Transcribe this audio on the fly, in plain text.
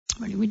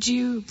Morning. Would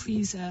you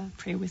please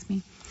pray with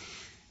me?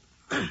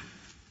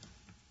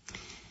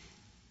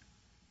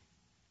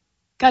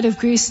 God of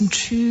grace and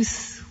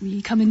truth,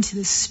 we come into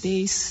this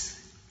space.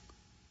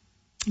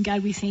 And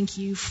God, we thank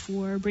you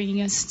for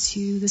bringing us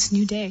to this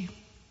new day.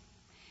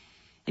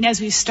 And as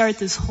we start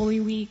this Holy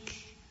Week,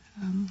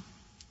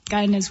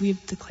 God, and as we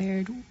have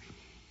declared,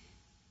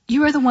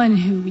 you are the one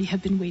who we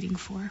have been waiting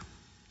for.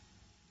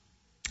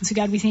 And so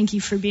God, we thank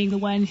you for being the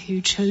one who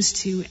chose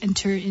to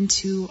enter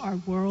into our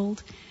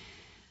world,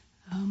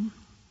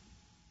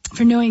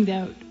 for knowing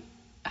that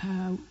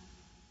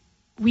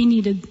we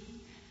needed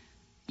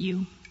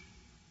you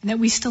and that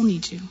we still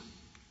need you.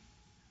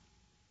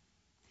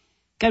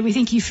 God, we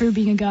thank you for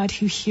being a God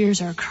who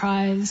hears our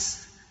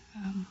cries,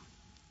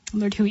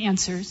 Lord, who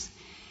answers.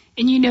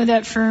 And you know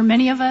that for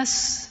many of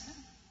us,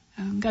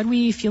 God,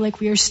 we feel like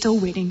we are still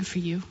waiting for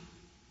you.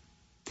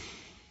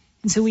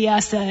 And so we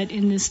ask that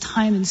in this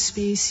time and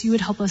space, you would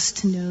help us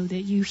to know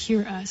that you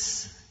hear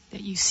us,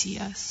 that you see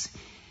us,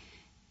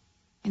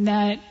 and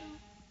that,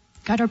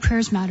 God, our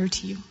prayers matter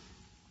to you.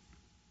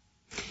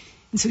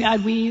 And so,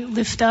 God, we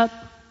lift up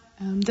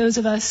those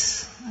of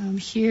us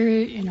here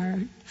in our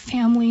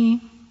family,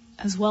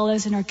 as well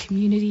as in our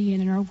community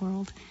and in our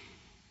world,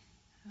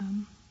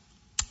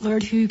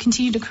 Lord, who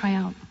continue to cry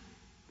out.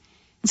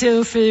 And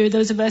so for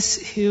those of us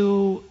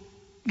who,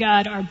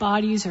 God, our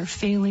bodies are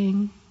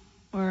failing,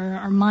 or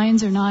our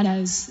minds are not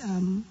as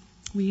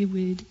we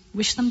would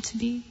wish them to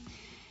be,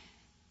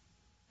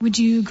 would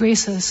you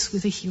grace us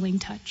with a healing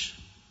touch?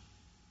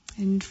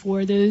 And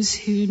for those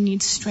who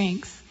need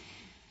strength,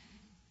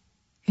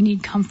 who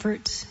need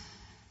comfort,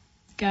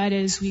 God,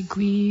 as we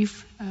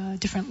grieve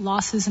different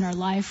losses in our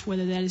life,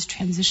 whether that is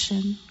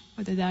transition,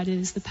 whether that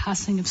is the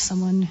passing of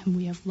someone whom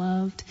we have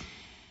loved,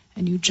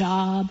 a new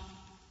job,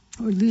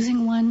 or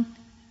losing one,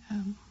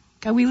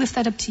 God, we lift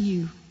that up to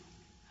you.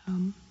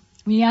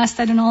 We ask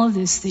that in all of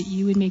this, that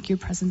you would make your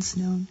presence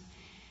known.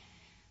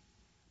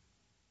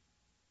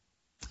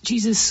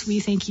 Jesus, we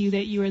thank you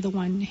that you are the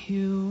one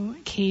who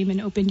came and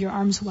opened your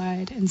arms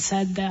wide and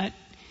said that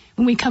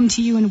when we come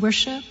to you in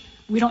worship,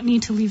 we don't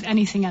need to leave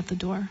anything at the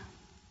door.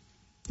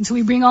 And so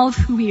we bring all of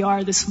who we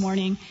are this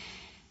morning,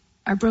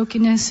 our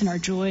brokenness and our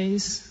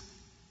joys,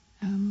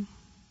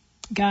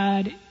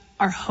 God,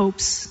 our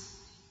hopes,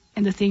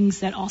 and the things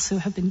that also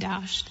have been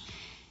dashed,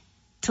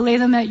 to lay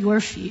them at your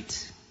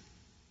feet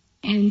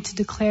and to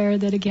declare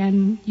that,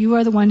 again, you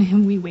are the one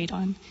whom we wait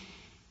on,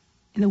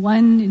 and the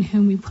one in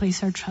whom we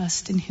place our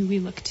trust and who we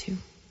look to.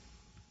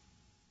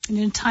 And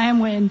in a time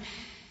when,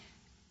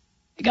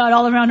 God,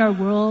 all around our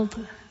world,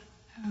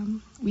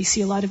 we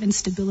see a lot of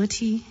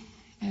instability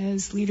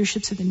as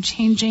leaderships have been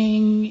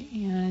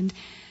changing and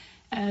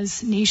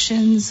as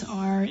nations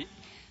are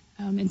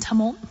in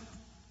tumult.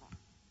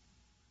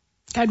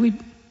 God, we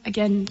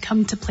again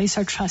come to place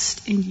our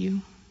trust in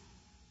you,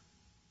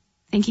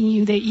 thanking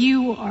you that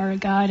you are a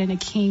God and a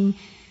King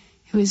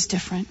who is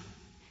different,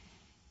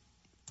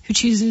 who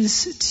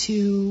chooses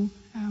to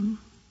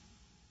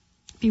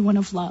be one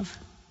of love.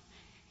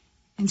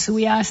 And so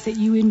we ask that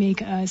you would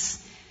make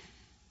us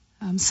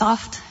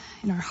soft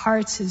in our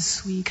hearts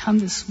as we come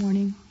this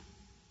morning,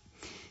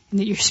 and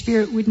that your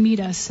Spirit would meet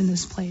us in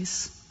this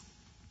place,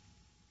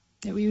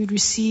 that we would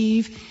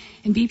receive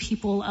and be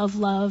people of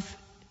love,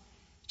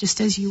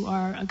 just as you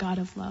are a God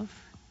of love.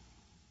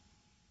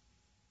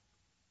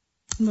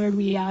 Lord,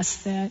 we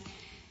ask that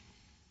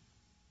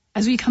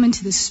as we come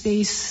into this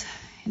space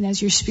and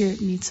as your Spirit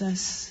meets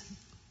us,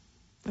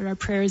 Lord, our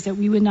prayer is that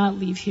we would not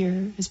leave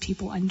here as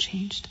people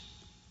unchanged.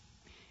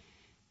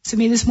 So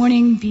may this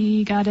morning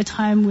be, God, a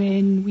time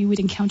when we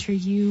would encounter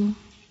you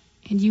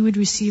and you would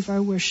receive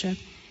our worship,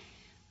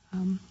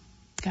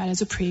 God,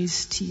 as a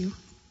praise to you.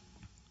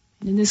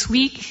 And in this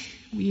week,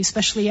 we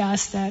especially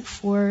ask that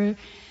for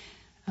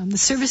the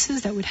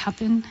services that would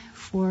happen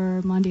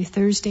for Maundy,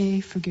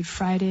 Thursday, for Good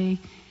Friday,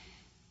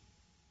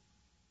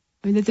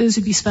 that those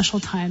would be special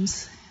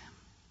times,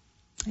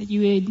 that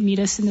you would meet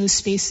us in those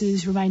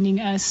spaces, reminding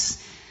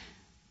us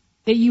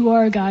that you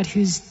are a God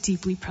who's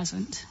deeply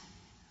present,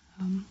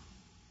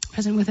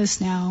 present with us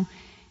now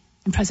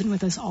and present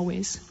with us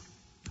always,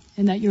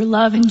 and that your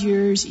love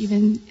endures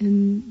even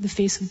in the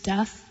face of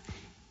death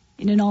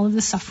and in all of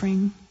the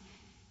suffering,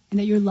 and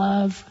that your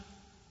love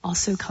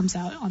also comes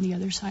out on the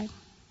other side.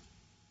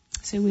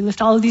 So we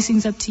lift all of these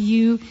things up to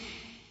you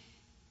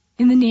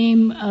in the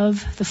name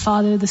of the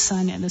Father, the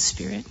Son, and the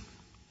Spirit.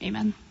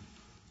 Amen.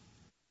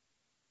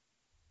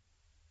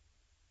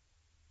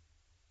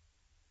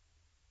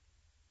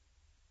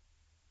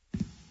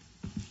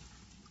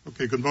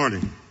 Okay, good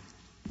morning.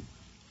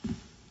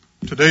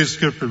 Today's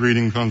scripture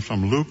reading comes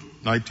from Luke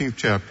 19th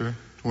chapter,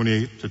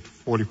 28 to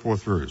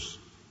 44th verse.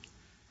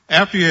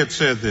 After he had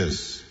said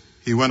this,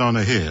 he went on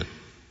ahead,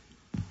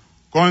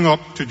 going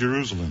up to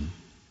Jerusalem.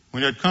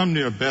 When he had come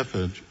near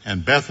Bethphage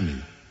and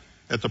Bethany,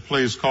 at the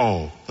place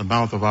called the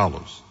Mount of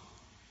Olives,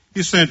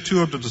 he sent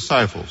two of the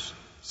disciples,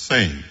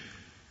 saying,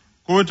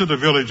 "Go into the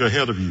village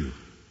ahead of you,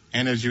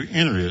 and as you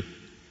enter it,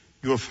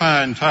 you will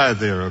find tied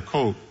there a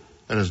coat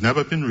that has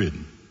never been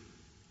ridden.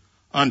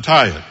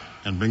 Untie it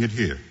and bring it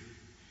here.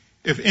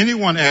 If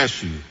anyone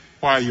asks you,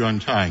 why are you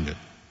untying it?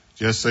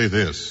 Just say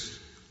this,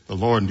 the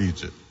Lord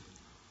needs it.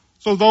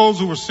 So those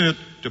who were sent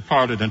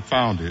departed and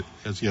found it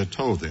as he had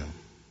told them.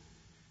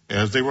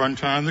 As they were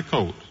untying the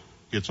coat,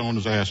 its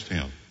owners asked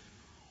him,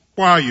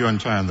 why are you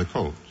untying the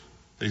coat?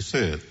 They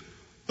said,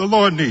 the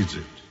Lord needs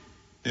it.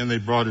 Then they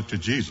brought it to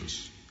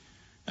Jesus.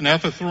 And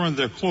after throwing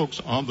their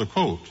cloaks on the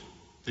coat,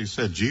 they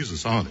set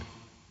Jesus on it.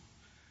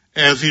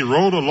 As he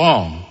rode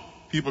along,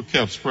 people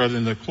kept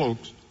spreading their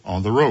cloaks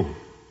on the road.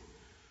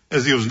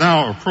 As he was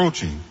now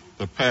approaching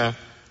the path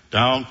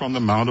down from the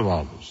Mount of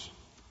Olives,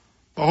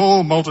 the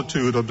whole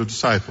multitude of the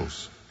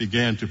disciples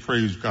began to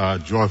praise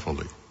God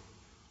joyfully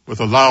with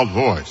a loud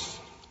voice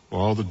for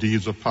all the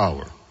deeds of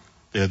power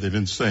that they'd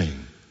been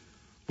saying.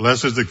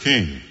 Blessed is the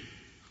King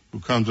who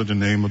comes in the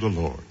name of the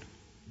Lord.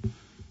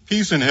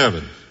 Peace in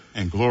heaven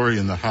and glory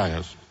in the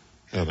highest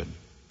heaven.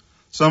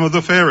 Some of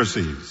the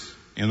Pharisees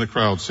in the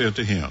crowd said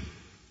to him,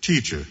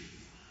 Teacher,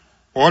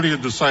 order your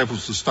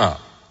disciples to stop.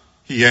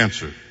 He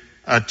answered,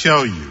 I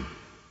tell you,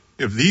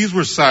 if these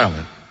were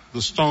silent,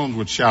 the stones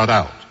would shout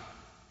out.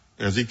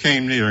 As he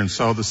came near and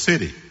saw the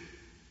city,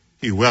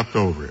 he wept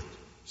over it,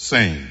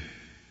 saying,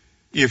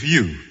 if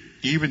you,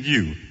 even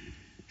you,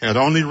 had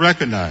only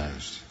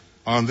recognized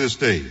on this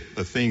day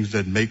the things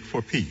that make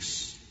for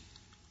peace,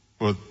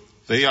 for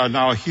they are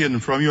now hidden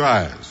from your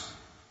eyes.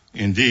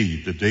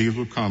 Indeed, the days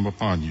will come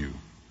upon you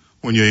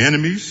when your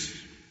enemies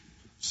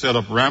set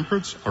up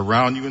ramparts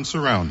around you and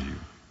surround you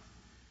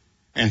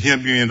and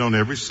hem you in on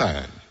every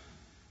side.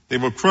 They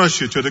will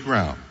crush you to the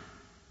ground,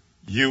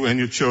 you and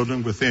your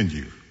children within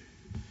you,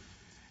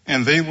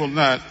 and they will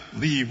not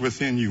leave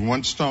within you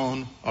one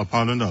stone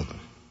upon another,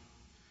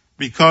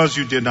 because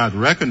you did not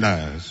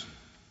recognize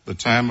the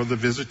time of the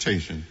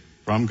visitation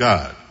from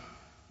God.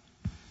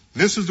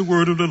 This is the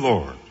word of the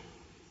Lord.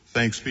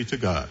 Thanks be to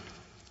God.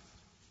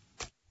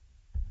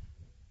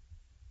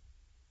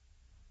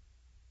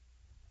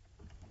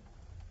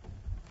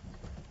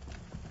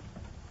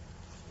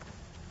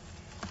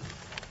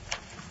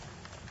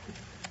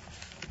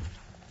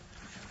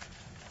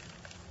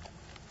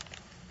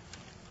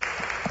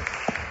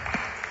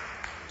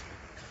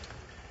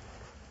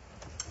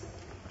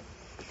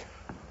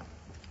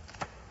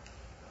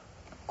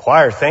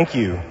 Choir, thank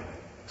you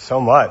so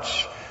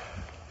much.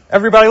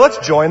 Everybody, let's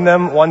join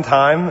them one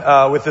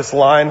time with this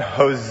line,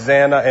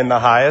 Hosanna in the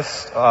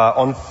highest.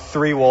 On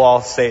three, we'll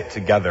all say it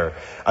together.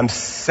 I'm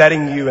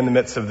setting you in the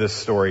midst of this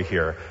story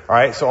here. All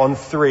right, so on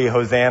three,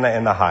 Hosanna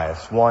in the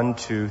highest. 1,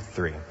 2,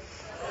 3.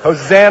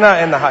 Hosanna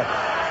in the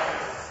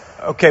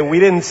highest. Okay, we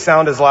didn't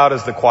sound as loud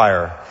as the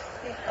choir.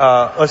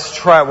 Let's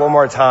try it one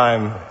more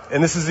time.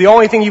 And this is the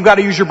only thing you've got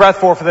to use your breath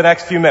for the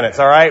next few minutes.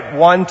 All right,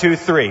 1, 2,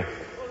 3.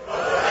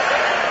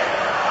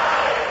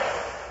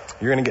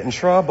 You're going to get in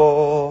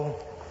trouble.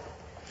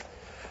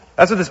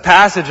 That's what this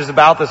passage is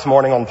about this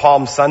morning on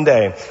Palm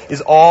Sunday,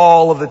 is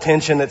all of the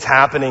tension that's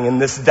happening in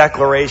this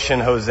declaration,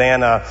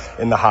 Hosanna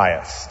in the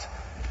highest.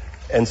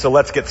 And so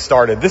let's get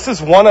started. This is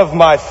one of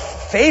my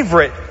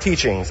favorite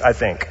teachings, I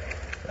think.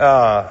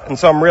 And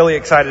so I'm really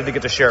excited to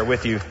get to share it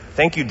with you.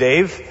 Thank you,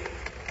 Dave.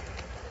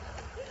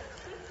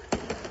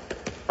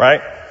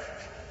 Right?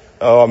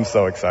 Oh, I'm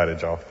so excited,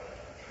 y'all.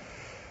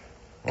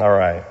 All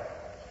right.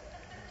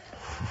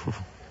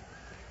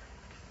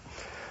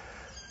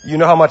 You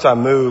know how much I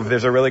move.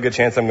 There's a really good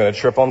chance I'm going to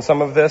trip on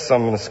some of this, so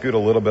I'm going to scoot a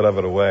little bit of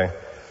it away.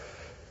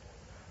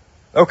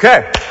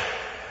 Okay.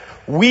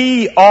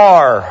 We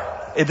are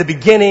at the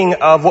beginning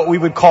of what we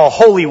would call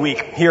Holy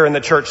Week here in the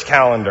church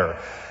calendar.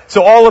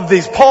 So all of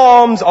these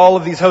palms, all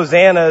of these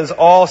hosannas,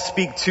 all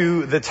speak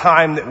to the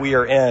time that we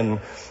are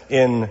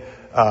in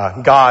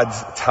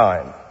God's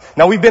time.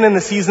 Now, we've been in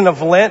the season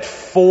of Lent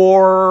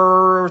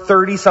for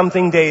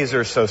 30-something days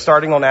or so,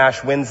 starting on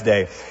Ash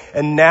Wednesday.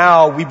 And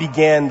now we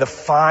begin the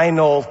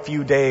final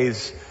few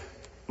days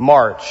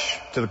march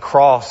to the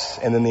cross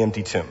and then the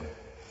empty tomb.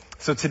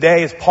 So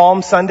today is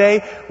Palm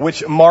Sunday,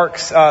 which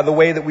marks the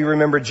way that we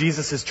remember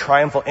Jesus'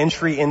 triumphal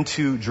entry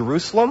into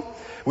Jerusalem,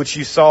 which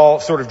you saw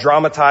sort of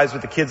dramatized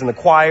with the kids in the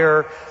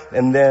choir,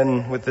 and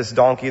then with this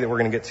donkey that we're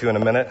going to get to in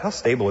a minute. How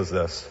stable is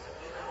this?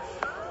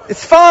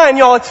 It's fine,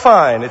 y'all, it's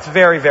fine. It's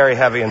very, very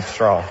heavy and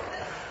strong.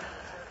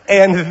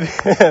 And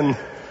then,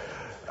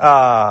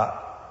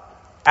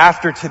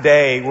 after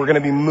today, we're going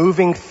to be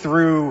moving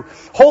through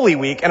Holy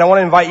Week, and I want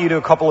to invite you to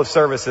a couple of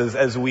services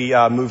as we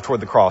move toward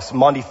the cross.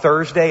 Monday,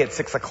 Thursday at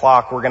 6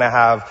 o'clock, we're going to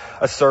have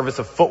a service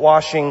of foot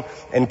washing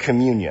and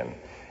communion,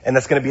 and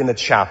that's going to be in the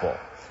chapel.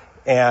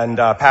 And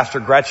Pastor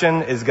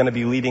Gretchen is going to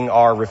be leading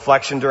our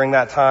reflection during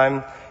that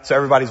time, so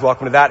everybody's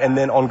welcome to that. And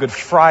then on Good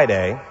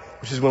Friday,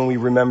 which is when we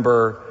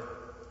remember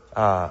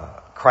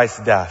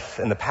Christ's death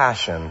and the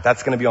Passion.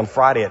 That's going to be on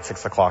Friday at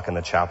 6 o'clock in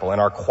the chapel. And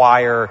our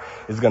choir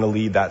is going to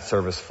lead that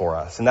service for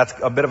us. And that's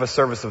a bit of a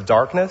service of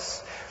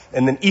darkness.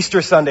 And then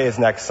Easter Sunday is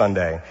next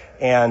Sunday.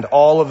 And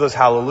all of those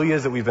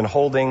hallelujahs that we've been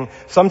holding,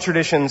 some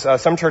traditions,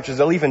 some churches,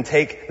 they'll even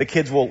take, the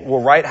kids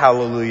will write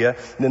hallelujah,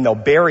 and then they'll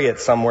bury it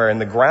somewhere in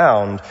the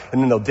ground,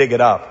 and then they'll dig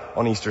it up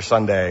on Easter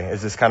Sunday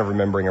as this kind of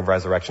remembering of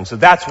resurrection. So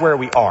that's where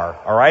we are.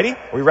 Alrighty?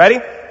 Are we ready?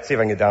 Let's see if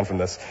I can get down from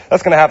this.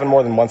 That's gonna happen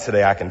more than once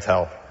today, I can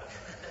tell.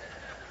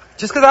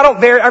 Just because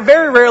I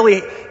very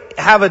rarely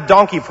have a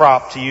donkey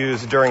prop to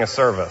use during a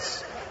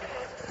service.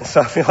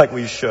 So I feel like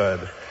we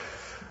should.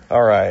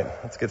 All right,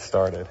 let's get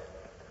started.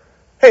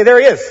 Hey, there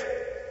he is.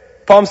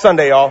 Palm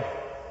Sunday, y'all.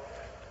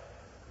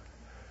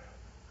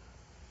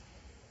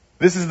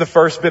 This is the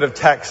first bit of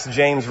text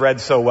James read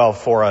so well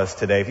for us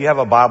today. If you have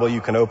a Bible, you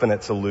can open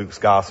it to Luke's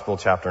Gospel,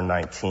 chapter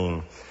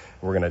 19.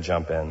 We're going to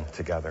jump in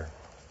together.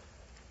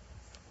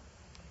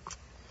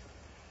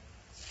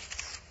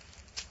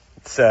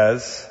 It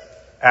says,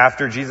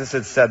 after Jesus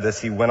had said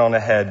this, he went on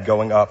ahead,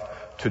 going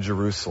up to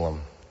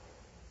Jerusalem.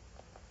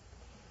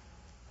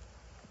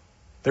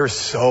 There's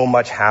so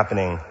much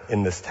happening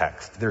in this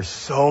text. There's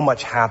so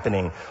much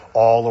happening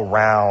all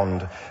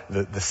around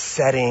the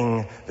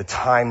setting, the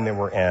time that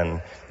we're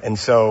in. And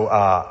so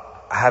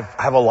I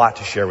have a lot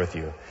to share with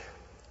you.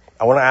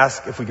 I want to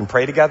ask if we can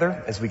pray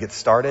together as we get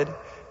started,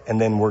 and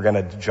then we're going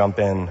to jump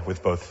in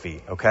with both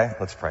feet. Okay?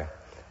 Let's pray.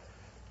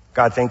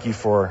 God, thank you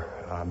for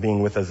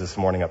being with us this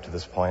morning up to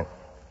this point.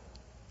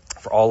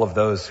 For all of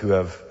those who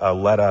have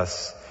led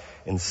us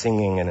in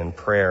singing and in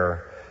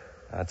prayer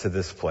to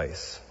this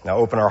place. Now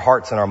open our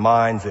hearts and our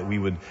minds that we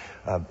would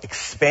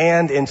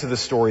expand into the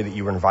story that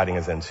you were inviting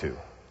us into,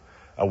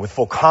 with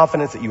full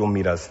confidence that you will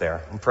meet us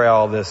there. And pray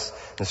all this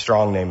in the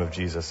strong name of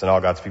Jesus. And all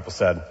God's people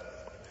said,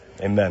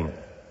 amen.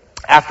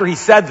 After he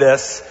said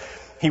this,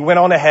 he went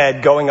on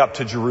ahead going up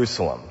to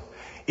Jerusalem.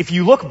 If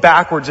you look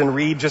backwards and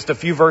read just a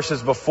few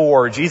verses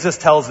before, Jesus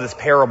tells this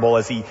parable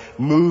as he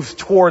moves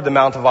toward the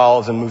Mount of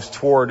Olives and moves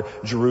toward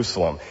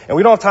Jerusalem. And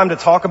we don't have time to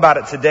talk about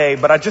it today,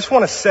 but I just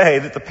want to say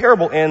that the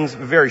parable ends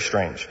very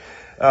strange.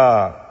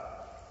 I'll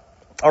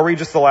read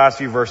just the last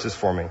few verses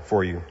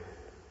for you.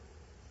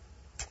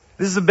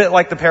 This is a bit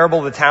like the parable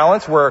of the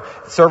talents, where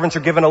servants are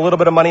given a little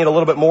bit of money and a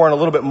little bit more and a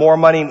little bit more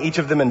money, and each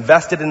of them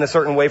invested in a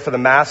certain way for the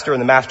master, and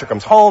the master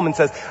comes home and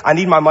says, I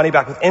need my money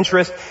back with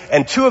interest.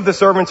 And two of the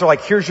servants are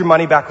like, here's your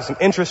money back with some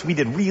interest. We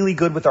did really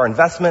good with our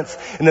investments.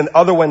 And then the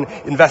other one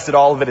invested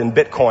all of it in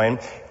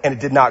Bitcoin, and it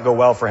did not go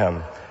well for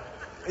him.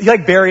 He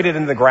buried it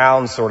in the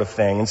ground sort of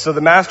thing. And so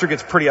the master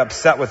gets pretty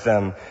upset with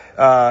them,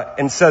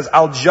 and says,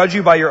 I'll judge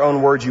you by your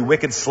own words, you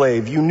wicked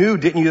slave. You knew,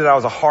 didn't you, that I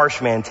was a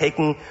harsh man,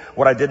 taking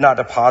what I did not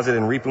deposit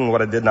and reaping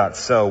what I did not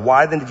sow?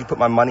 Why then did you put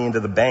my money into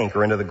the bank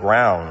or into the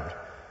ground?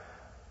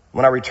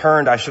 When I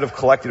returned, I should have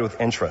collected with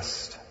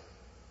interest.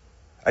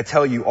 I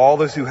tell you, all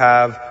those who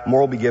have,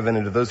 more will be given,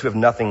 and to those who have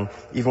nothing,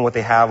 even what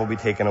they have will be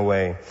taken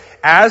away.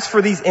 As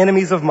for these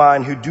enemies of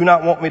mine who do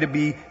not want me to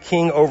be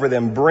king over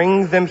them,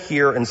 bring them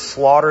here and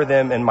slaughter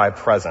them in my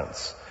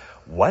presence.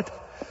 What?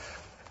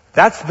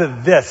 That's the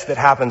this that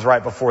happens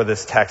right before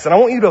this text. And I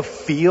want you to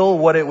feel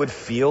what it would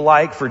feel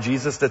like for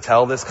Jesus to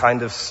tell this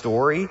kind of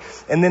story,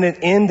 and then it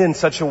end in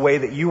such a way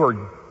that you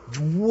are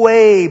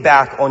way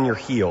back on your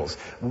heels,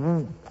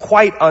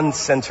 quite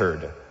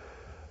uncentered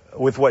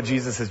with what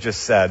Jesus has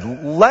just said.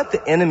 Let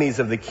the enemies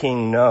of the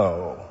king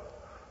know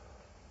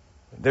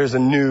there's a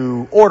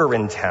new order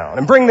in town,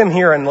 and bring them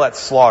here and let's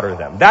slaughter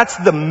them. That's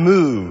the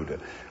mood.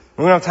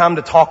 We don't have time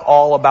to talk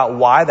all about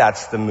why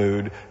that's the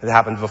mood that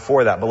happened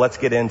before that, but let's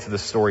get into the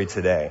story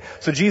today.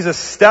 So Jesus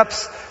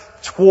steps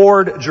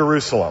toward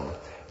Jerusalem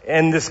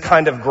in this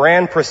kind of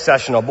grand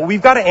processional, but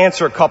we've got to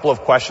answer a couple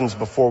of questions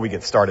before we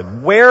get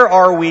started. Where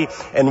are we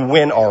and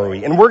when are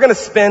we? And we're going to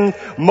spend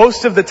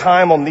most of the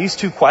time on these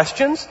two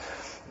questions,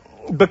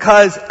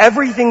 because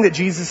everything that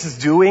Jesus is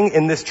doing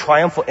in this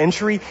triumphal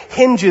entry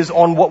hinges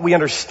on what we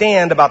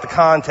understand about the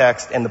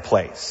context and the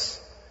place.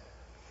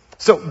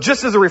 So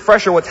just as a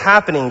refresher, what's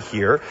happening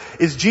here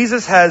is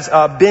Jesus has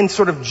been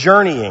sort of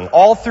journeying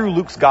all through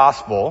Luke's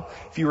gospel.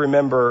 If you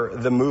remember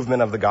the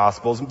movement of the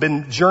gospels,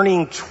 been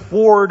journeying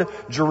toward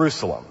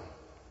Jerusalem.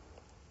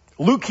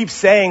 Luke keeps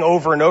saying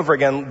over and over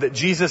again that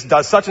Jesus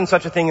does such and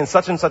such a thing in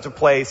such and such a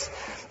place,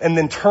 and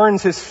then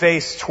turns his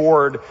face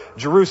toward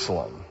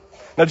Jerusalem.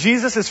 Now,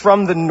 Jesus is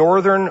from the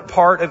northern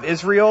part of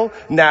Israel,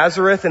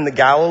 Nazareth in the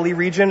Galilee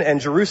region, and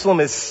Jerusalem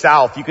is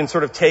south. You can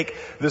sort of take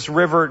this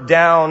river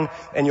down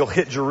and you'll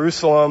hit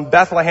Jerusalem.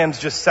 Bethlehem's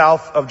just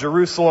south of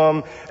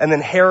Jerusalem, and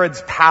then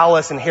Herod's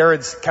palace and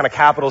Herod's kind of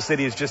capital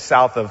city is just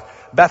south of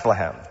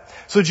Bethlehem.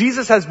 So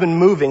Jesus has been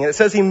moving, and it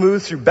says he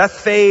moves through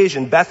Bethphage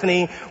and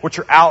Bethany, which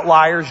are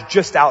outliers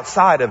just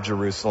outside of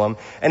Jerusalem,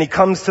 and he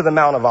comes to the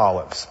Mount of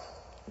Olives.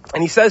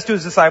 And he says to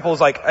his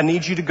disciples, I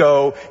need you to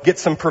go get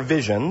some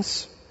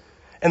provisions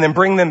and then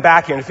bring them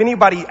back here. And if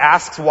anybody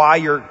asks why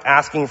you're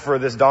asking for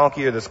this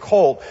donkey or this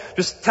colt,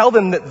 just tell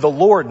them that the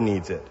Lord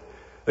needs it.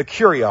 The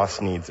Kyrios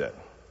needs it.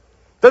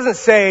 It doesn't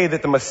say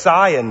that the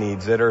Messiah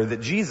needs it or that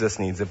Jesus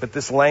needs it, but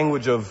this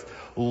language of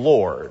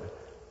Lord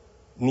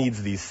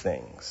needs these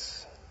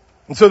things.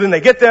 And so then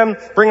they get them,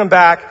 bring them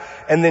back,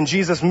 and then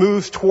Jesus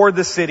moves toward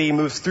the city,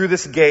 moves through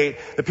this gate.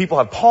 The people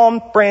have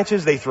palm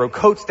branches, they throw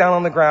coats down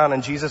on the ground,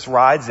 and Jesus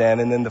rides in,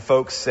 and then the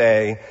folks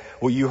say,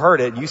 well, you heard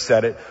it, you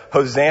said it,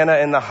 Hosanna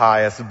in the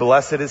highest,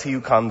 blessed is he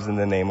who comes in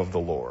the name of the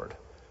Lord.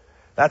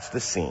 That's the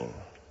scene.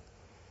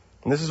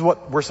 And this is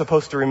what we're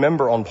supposed to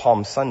remember on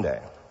Palm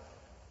Sunday.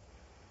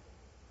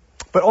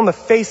 But on the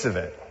face of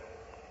it,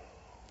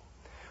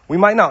 we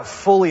might not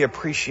fully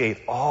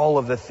appreciate all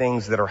of the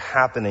things that are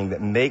happening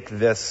that make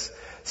this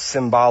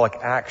symbolic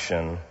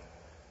action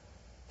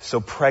so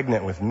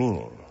pregnant with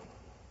meaning.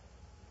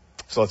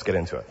 So let's get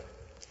into it.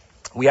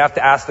 We have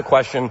to ask the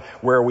question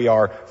where we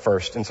are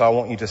first. And so I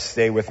want you to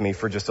stay with me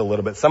for just a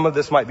little bit. Some of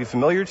this might be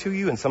familiar to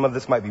you and some of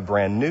this might be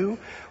brand new.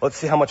 Let's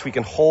see how much we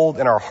can hold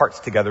in our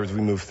hearts together as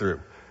we move through.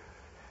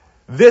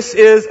 This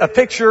is a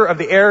picture of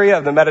the area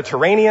of the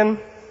Mediterranean.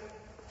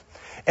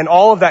 And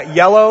all of that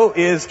yellow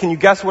is, can you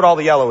guess what all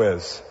the yellow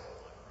is?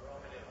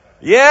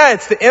 Yeah,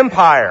 it's the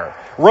empire.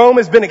 Rome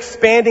has been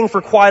expanding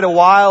for quite a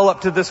while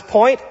up to this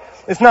point.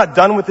 It's not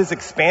done with this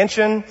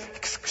expansion.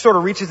 It sort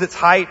of reaches its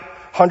height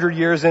 100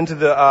 years into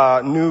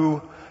the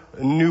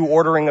new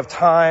ordering of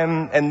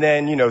time. And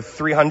then,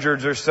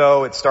 300s or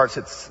so, it starts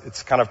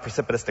its kind of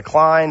precipitous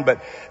decline.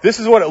 But this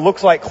is what it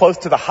looks like close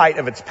to the height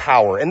of its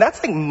power. And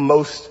that's like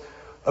most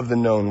of the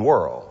known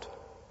world.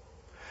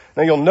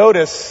 Now you'll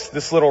notice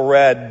this little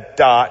red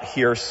dot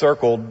here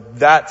circled,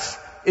 that's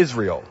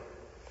Israel.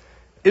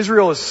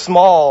 Israel is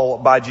small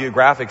by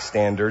geographic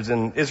standards,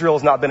 and Israel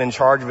has not been in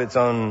charge of its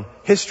own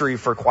history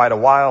for quite a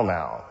while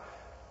now.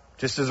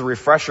 Just as a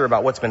refresher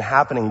about what's been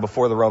happening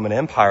before the Roman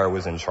Empire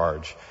was in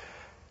charge.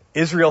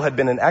 Israel had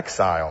been in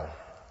exile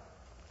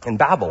in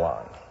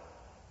Babylon.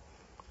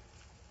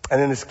 And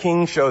then this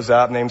king shows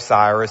up named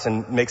Cyrus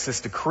and makes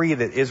this decree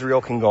that Israel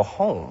can go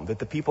home, that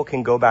the people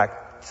can go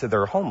back to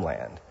their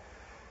homeland.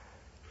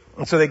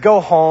 And so they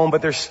go home,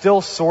 but they're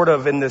still sort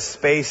of in this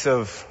space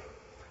of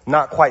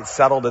not quite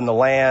settled in the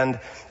land.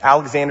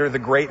 Alexander the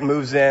Great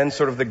moves in,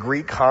 sort of the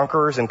Greek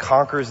conquers and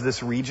conquers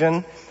this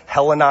region,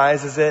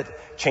 Hellenizes it,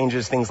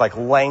 changes things like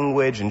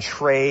language and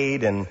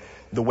trade and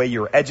the way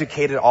you're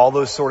educated, all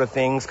those sort of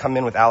things come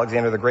in with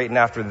Alexander the Great. And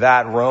after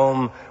that,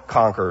 Rome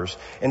conquers.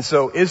 And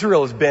so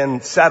Israel has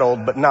been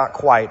settled, but not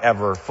quite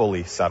ever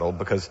fully settled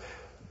because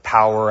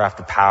power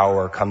after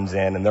power comes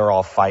in and they're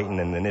all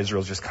fighting and then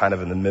Israel's just kind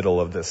of in the middle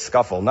of this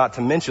scuffle. Not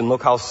to mention,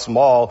 look how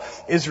small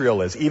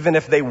Israel is. Even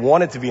if they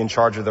wanted to be in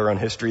charge of their own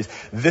histories,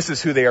 this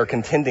is who they are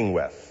contending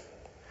with.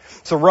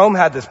 So Rome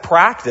had this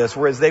practice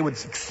whereas they would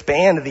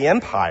expand the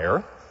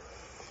empire,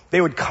 they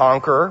would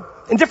conquer.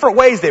 In different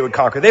ways they would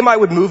conquer. They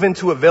would move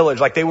into a village,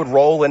 like they would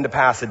roll into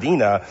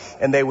Pasadena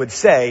and they would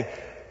say,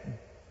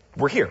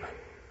 we're here.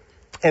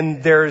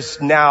 And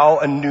there's now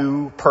a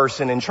new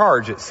person in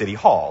charge at City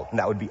Hall, and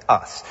that would be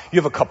us. You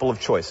have a couple of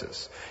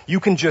choices.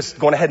 You can just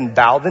go ahead and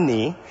bow the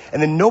knee,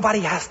 and then nobody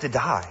has to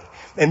die.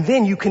 And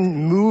then you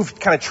can move,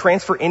 kind of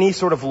transfer any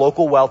sort of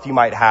local wealth you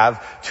might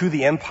have to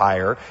the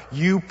empire.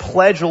 You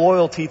pledge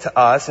loyalty to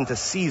us and to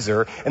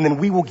Caesar, and then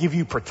we will give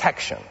you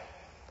protection.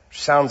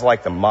 Which sounds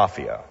like the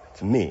mafia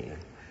to me.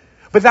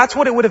 But that's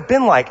what it would have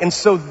been like. And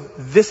so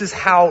this is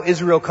how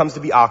Israel comes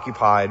to be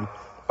occupied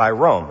by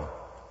Rome.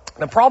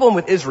 The problem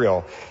with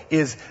Israel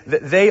is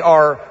that they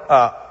are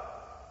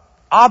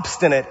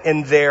obstinate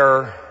in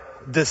their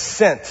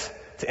descent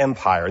to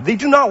empire. They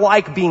do not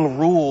like being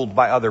ruled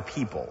by other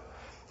people.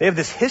 They have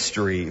this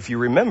history, if you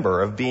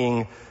remember, of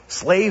being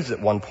slaves at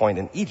one point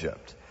in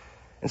Egypt.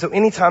 And so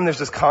anytime there's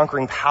this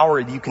conquering power,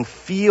 you can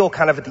feel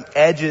kind of at the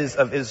edges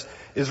of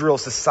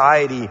Israel's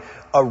society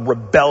a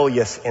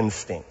rebellious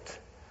instinct.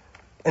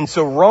 And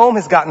so Rome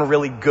has gotten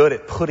really good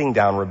at putting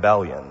down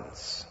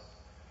rebellions.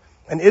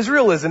 And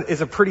Israel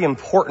is a pretty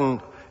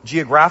important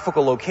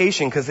geographical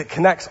location because it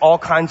connects all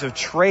kinds of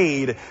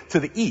trade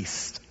to the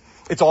east.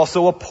 It's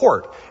also a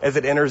port as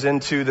it enters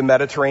into the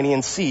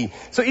Mediterranean Sea.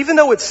 So even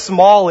though it's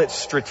small, it's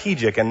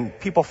strategic and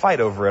people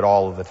fight over it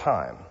all of the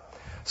time.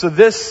 So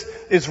this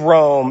is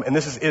Rome and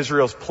this is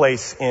Israel's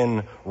place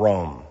in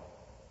Rome.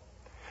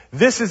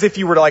 This is if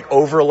you were to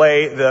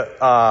overlay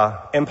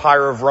the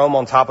Empire of Rome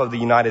on top of the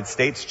United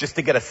States just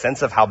to get a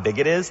sense of how big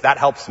it is. That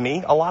helps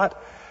me a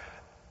lot.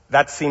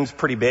 That seems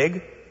pretty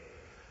big.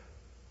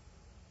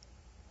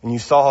 And you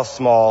saw how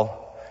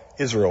small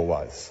Israel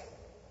was.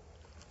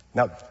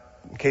 Now,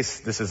 in case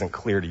this isn't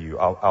clear to you,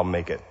 I'll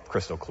make it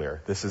crystal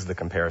clear. This is the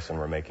comparison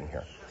we're making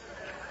here.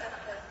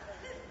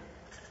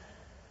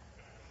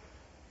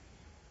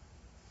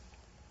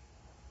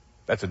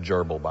 That's a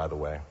gerbil, by the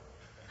way.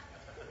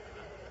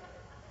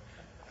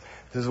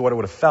 This is what it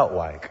would have felt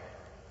like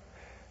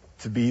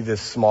to be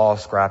this small,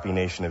 scrappy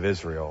nation of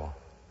Israel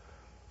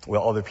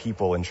with other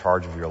people in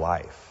charge of your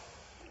life.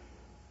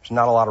 There's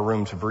not a lot of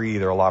room to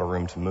breathe or a lot of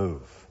room to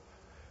move.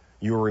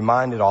 You were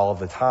reminded all of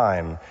the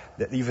time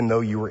that even though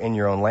you were in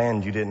your own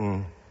land, you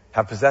didn't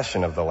have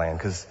possession of the land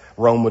because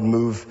Rome would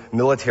move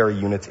military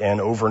units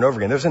in over and over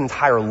again. There's an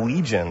entire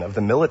legion of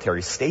the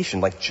military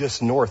stationed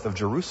just north of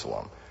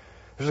Jerusalem.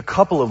 There's a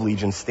couple of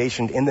legions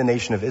stationed in the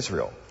nation of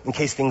Israel in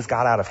case things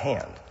got out of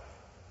hand.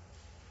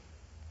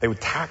 They would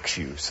tax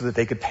you so that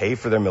they could pay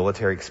for their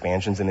military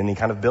expansions and any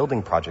kind of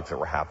building projects that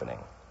were happening.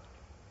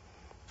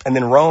 And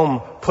then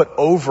Rome put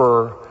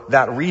over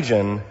that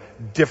region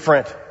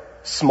different,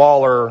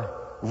 smaller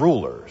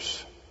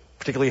rulers,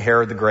 particularly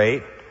Herod the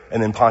Great,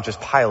 and then Pontius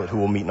Pilate, who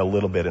we'll meet in a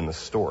little bit in the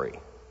story.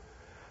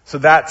 So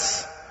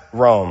that's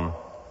Rome.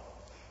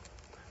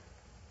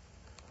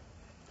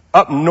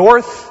 Up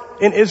north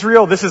in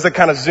Israel, this is a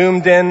kind of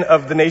zoomed in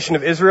of the nation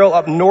of Israel.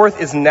 Up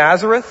north is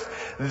Nazareth.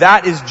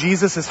 That is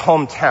Jesus'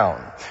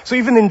 hometown. So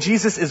even then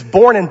Jesus is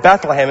born in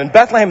Bethlehem, and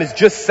Bethlehem is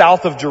just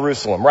south of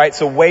Jerusalem, right?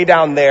 So way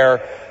down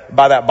there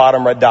by that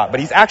bottom red dot.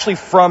 But he's actually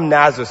from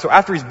Nazareth. So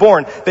after he's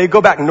born, they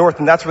go back north,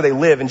 and that's where they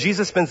live. And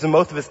Jesus spends the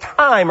most of his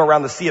time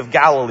around the Sea of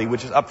Galilee,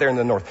 which is up there in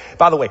the north.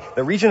 By the way,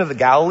 the region of the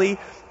Galilee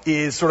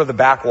is sort of the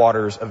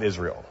backwaters of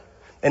Israel.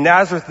 And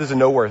Nazareth is a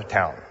nowhere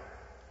town.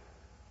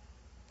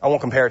 I won't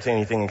compare it to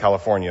anything in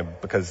California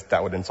because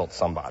that would insult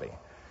somebody.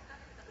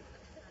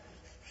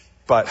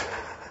 But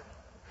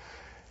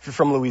if you're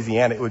from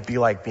Louisiana, it would be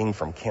like being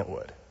from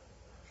Kentwood.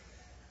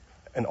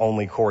 And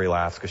only Corey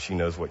laughs because she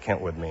knows what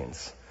Kentwood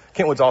means.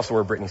 Kentwood's also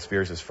where Britney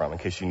Spears is from, in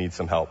case you need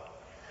some help.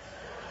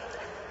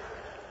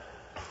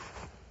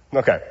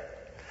 Okay.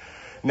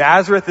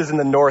 Nazareth is in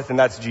the north, and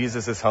that's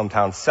Jesus'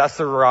 hometown.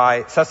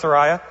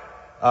 Caesarea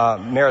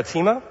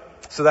Maritima.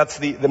 So that's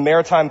the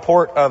maritime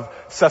port of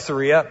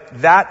Caesarea.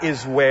 That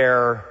is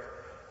where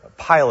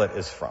Pilate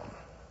is from.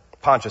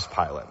 Pontius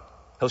Pilate.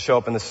 He'll show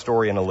up in the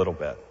story in a little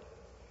bit.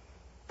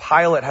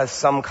 Pilate has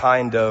some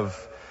kind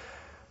of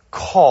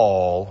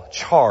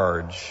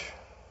charge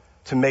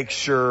to make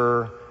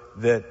sure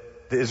that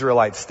the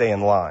Israelites stay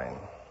in line.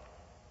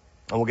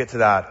 And we'll get to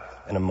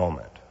that in a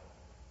moment.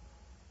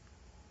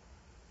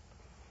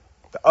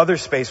 The other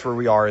space where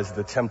we are is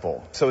the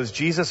temple. So as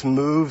Jesus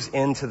moves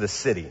into the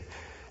city,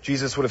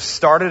 Jesus would have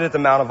started at the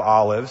Mount of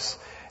Olives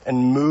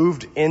and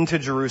moved into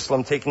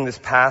Jerusalem, taking this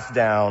path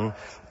down.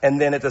 And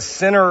then at the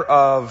center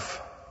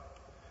of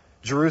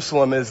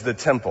Jerusalem is the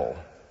temple.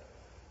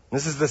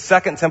 This is the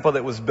second temple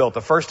that was built.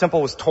 The first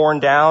temple was torn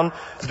down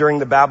during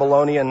the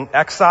Babylonian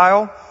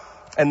exile,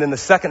 and then the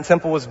second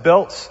temple was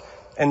built.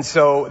 And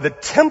so the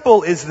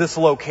temple is this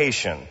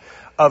location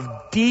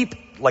of deep,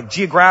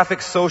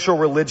 geographic, social,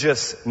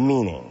 religious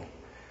meaning.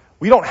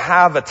 We don't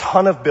have a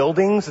ton of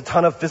buildings, a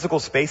ton of physical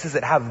spaces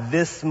that have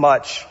this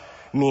much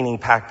meaning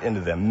packed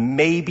into them.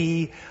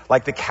 Maybe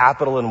like the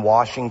Capitol in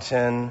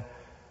Washington,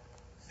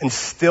 and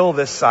still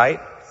this site.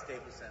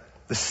 Staples Center.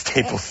 The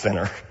Staples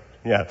Center.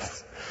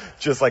 Yes.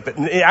 Just like that.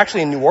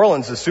 Actually in New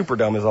Orleans, the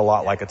Superdome is a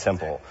lot like a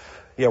temple.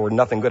 Yeah, where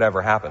nothing good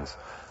ever happens.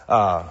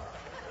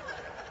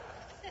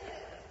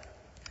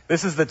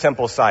 This is the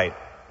temple site.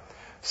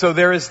 So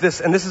there is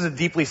this, and this is a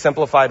deeply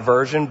simplified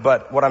version,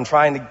 but what I'm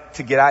trying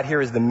to get at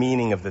here is the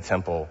meaning of the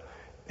temple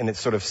and its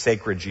sort of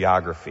sacred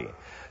geography.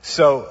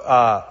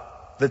 So,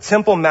 the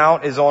Temple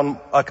Mount is on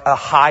a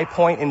high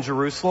point in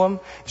Jerusalem.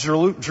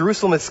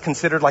 Jerusalem is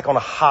considered on a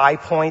high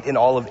point in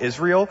all of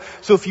Israel.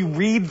 So if you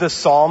read the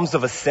Psalms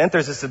of Ascent,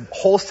 there's this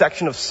whole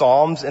section of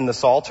Psalms in the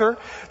Psalter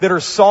that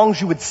are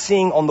songs you would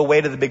sing on the way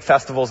to the big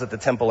festivals at the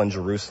temple in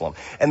Jerusalem.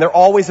 And they're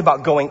always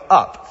about going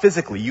up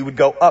physically. You would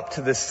go up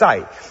to this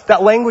site.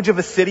 That language of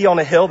a city on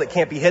a hill that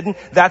can't be hidden,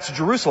 that's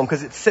Jerusalem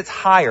because it sits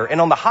higher. And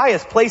on the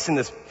highest place in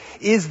this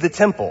is the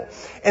temple.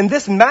 And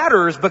this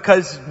matters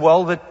because,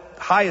 the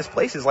highest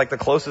place is the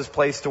closest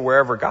place to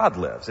wherever God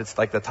lives. It's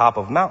like the top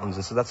of mountains.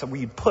 And so that's where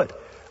you'd put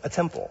a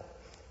temple.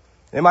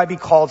 It might be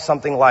called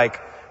something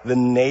like the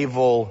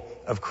navel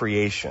of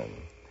creation.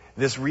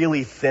 This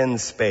really thin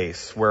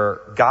space where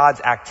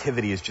God's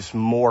activity is just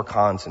more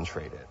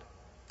concentrated.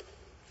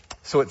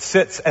 So it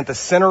sits at the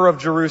center of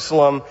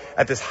Jerusalem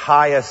at this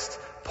highest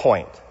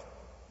point.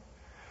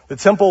 The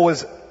temple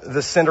was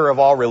the center of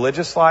all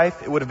religious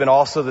life. It would have been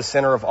also the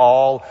center of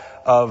all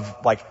of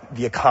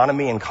the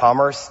economy and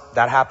commerce.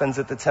 That happens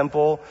at the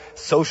temple.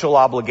 Social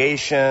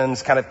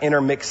obligations, kind of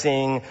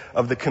intermixing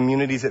of the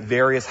communities at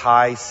various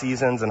high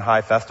seasons and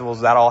high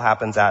festivals. That all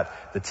happens at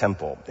the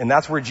temple. And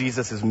that's where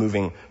Jesus is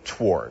moving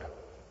toward.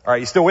 All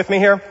right, you still with me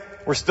here?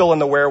 We're still in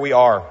the where we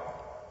are.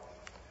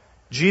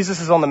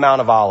 Jesus is on the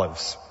Mount of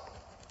Olives.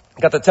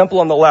 Got the temple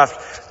on the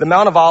left, the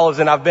Mount of Olives,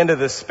 and I've been to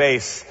this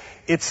space.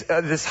 It's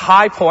this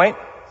high point,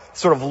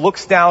 sort of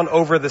looks down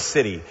over the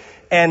city.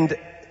 And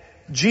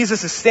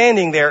Jesus is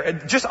standing there.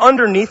 Just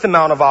underneath the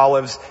Mount of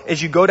Olives,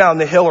 as you go down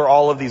the hill, are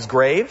all of these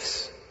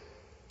graves.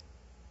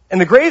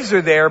 And the graves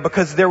are there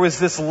because there was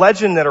this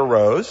legend that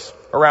arose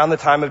around the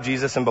time of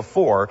Jesus and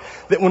before,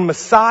 that when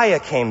Messiah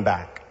came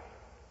back,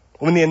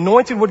 when the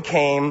Anointed One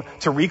came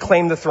to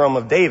reclaim the throne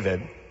of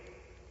David,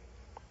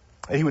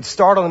 that he would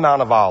start on the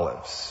Mount of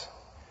Olives.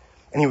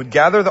 And he would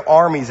gather the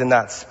armies in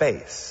that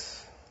space.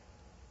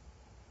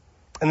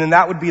 And then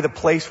that would be the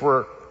place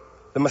where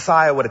the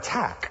Messiah would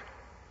attack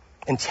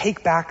and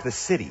take back the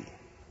city.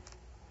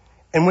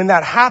 And when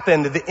that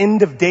happened, the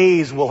end of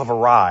days will have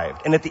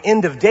arrived. And at the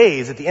end of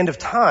days, at the end of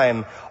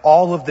time,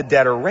 all of the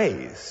dead are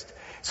raised.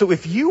 So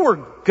if you were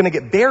going to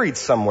get buried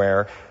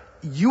somewhere,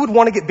 you would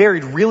want to get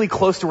buried really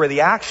close to where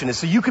the action is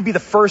so you could be the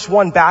first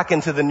one back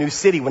into the new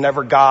city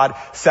whenever God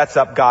sets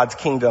up God's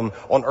kingdom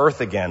on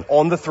earth again,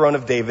 on the throne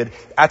of David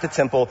at the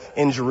temple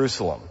in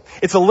Jerusalem.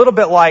 It's a little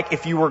bit like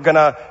if you were going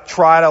to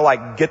try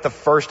to get the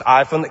first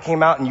iPhone that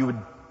came out and you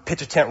would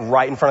pitch a tent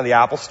right in front of the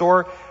Apple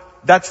store.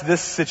 That's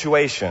this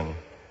situation.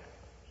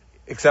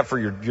 Except for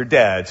you're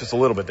dead. It's just a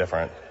little bit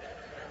different.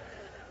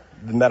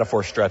 The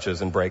metaphor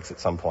stretches and breaks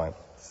at some point.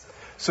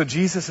 So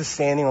Jesus is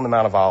standing on the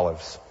Mount of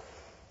Olives.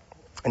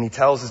 And he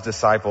tells his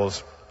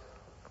disciples,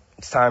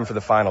 it's time for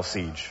the final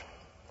siege.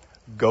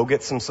 Go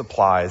get some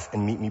supplies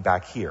and meet me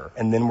back here.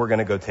 And then we're going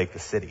to go take the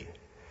city.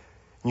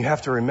 And you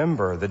have to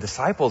remember, the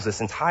disciples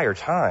this entire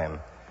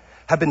time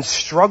have been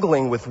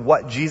struggling with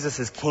what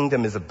Jesus'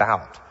 kingdom is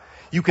about.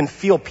 You can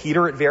feel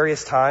Peter at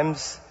various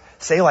times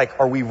say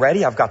are we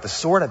ready? I've got the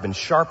sword. I've been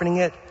sharpening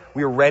it.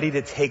 We are ready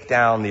to take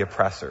down the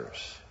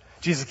oppressors.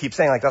 Jesus keeps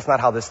saying that's not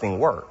how this thing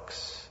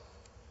works.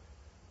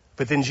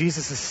 But then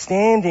Jesus is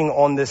standing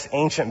on this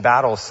ancient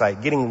battle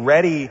site, getting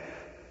ready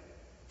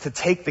to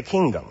take the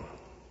kingdom.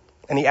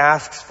 And he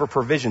asks for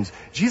provisions.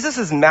 Jesus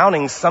is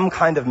mounting some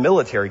kind of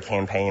military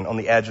campaign on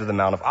the edge of the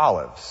Mount of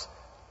Olives.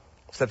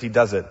 Except he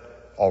does it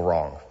all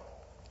wrong.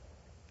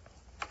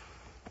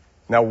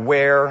 Now,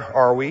 where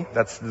are we?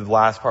 That's the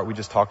last part we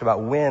just talked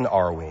about. When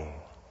are we?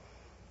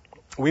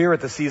 We are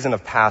at the season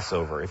of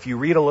Passover. If you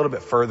read a little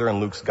bit further in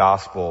Luke's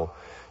gospel,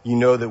 you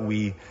know that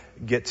we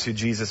get to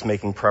Jesus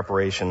making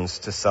preparations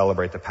to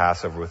celebrate the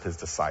Passover with his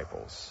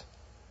disciples.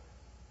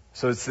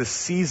 So it's this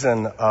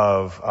season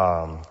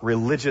of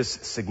religious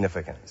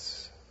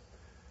significance.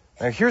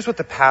 Now here's what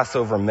the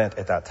Passover meant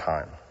at that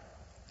time.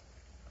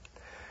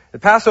 The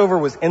Passover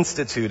was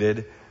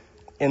instituted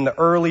in the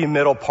early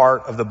middle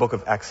part of the book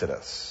of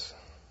Exodus.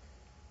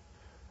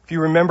 If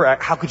you remember,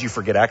 how could you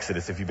forget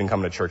Exodus if you've been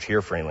coming to church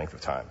here for any length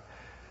of time?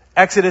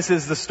 Exodus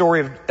is the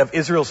story of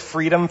Israel's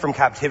freedom from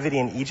captivity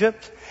in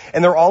Egypt.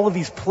 And there are all of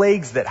these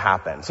plagues that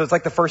happen. So it's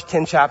like the first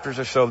 10 chapters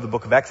or so of the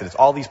book of Exodus.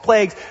 All these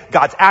plagues,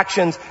 God's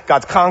actions,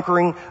 God's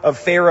conquering of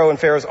Pharaoh and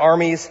Pharaoh's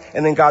armies,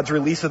 and then God's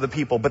release of the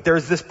people. But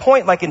there's this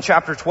point like in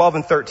chapter 12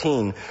 and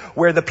 13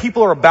 where the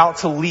people are about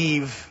to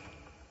leave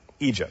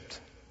Egypt.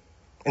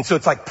 And so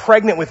it's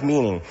pregnant with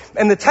meaning.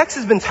 And the text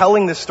has been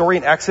telling this story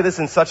in Exodus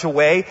in such a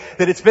way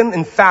that it's been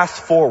in fast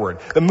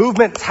forward. The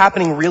movement's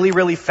happening really,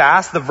 really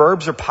fast. The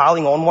verbs are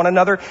piling on one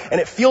another.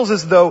 And it feels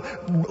as though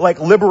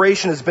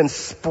liberation has been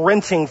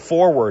sprinting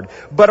forward.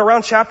 But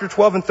around chapter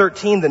 12 and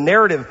 13, the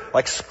narrative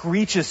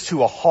screeches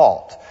to a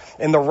halt.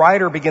 And the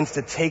writer begins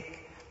to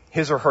take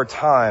his or her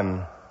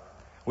time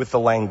with the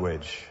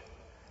language.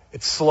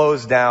 It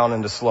slows down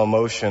into slow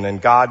motion.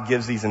 And God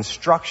gives these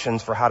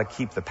instructions for how to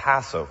keep the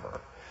Passover.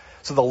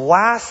 So the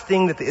last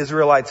thing that the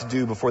Israelites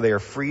do before they are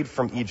freed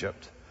from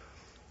Egypt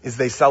is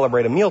they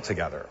celebrate a meal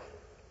together.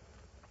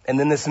 And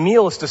then this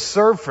meal is to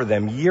serve for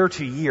them year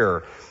to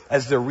year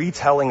as the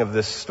retelling of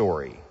this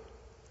story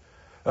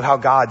of how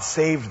God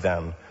saved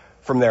them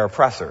from their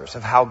oppressors,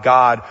 of how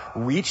God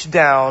reached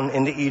down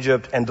into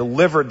Egypt and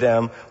delivered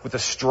them with a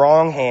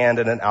strong hand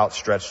and an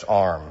outstretched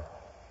arm.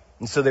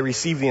 And so they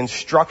receive the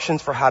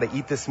instructions for how to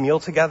eat this meal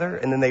together,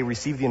 and then they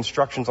receive the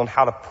instructions on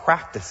how to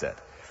practice it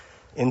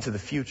into the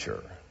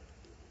future.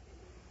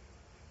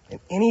 And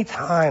any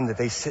time that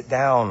they sit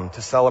down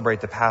to celebrate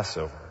the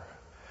Passover,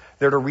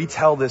 they're to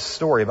retell this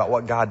story about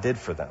what God did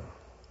for them.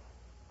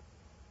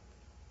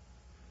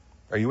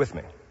 Are you with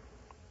me?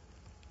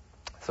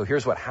 So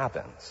here's what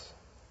happens.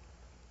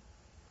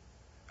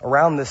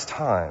 Around this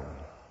time,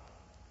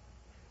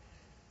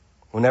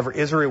 whenever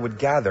Israel would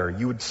gather,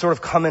 you would sort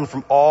of come in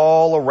from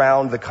all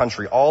around the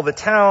country, all the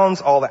towns,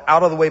 all the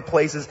out-of-the-way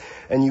places,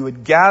 and you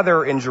would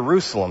gather in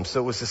Jerusalem. So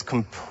it was this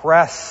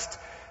compressed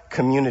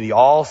community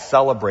all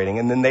celebrating,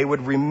 and then they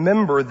would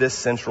remember this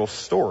central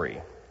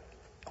story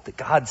that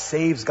God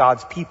saves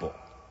God's people.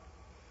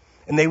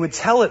 And they would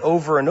tell it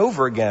over and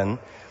over again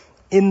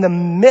in the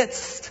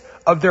midst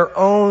of their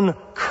own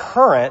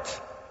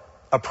current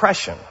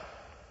oppression.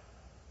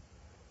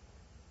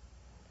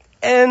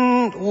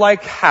 And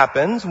like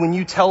happens when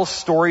you tell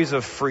stories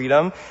of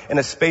freedom in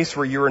a space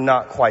where you are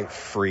not quite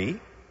free,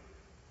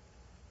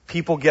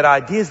 people get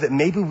ideas that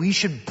maybe we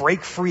should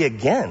break free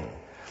again.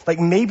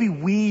 Maybe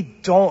we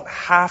don't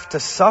have to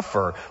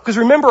suffer. Because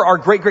remember our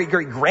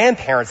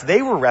great-great-great-grandparents,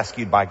 they were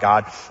rescued by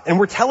God. And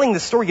we're telling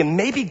this story and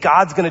maybe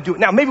God's going to do it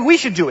now. Maybe we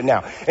should do it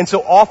now. And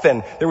so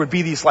often there would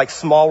be these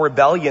small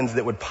rebellions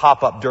that would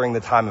pop up during the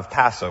time of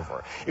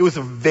Passover. It was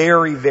a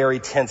very, very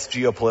tense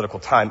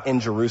geopolitical time in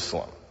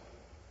Jerusalem.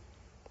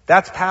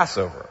 That's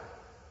Passover.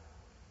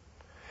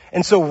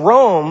 And so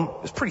Rome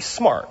is pretty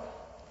smart.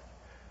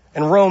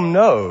 And Rome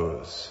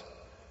knows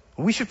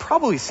we should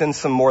probably send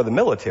some more of the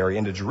military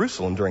into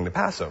Jerusalem during the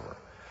Passover.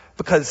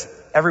 Because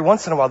every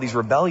once in a while these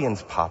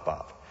rebellions pop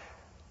up.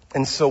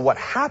 And so what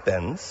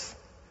happens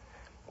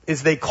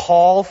is they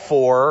call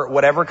for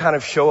whatever kind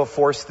of show of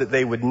force that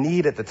they would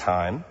need at the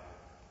time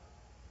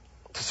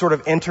to sort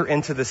of enter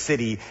into the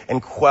city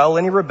and quell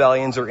any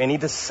rebellions or any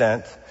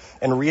dissent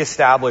and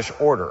reestablish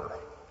order.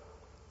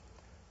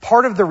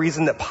 Part of the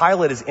reason that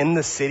Pilate is in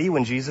the city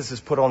when Jesus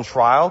is put on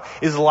trial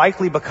is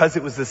likely because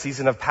it was the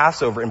season of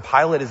Passover, and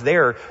Pilate is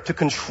there to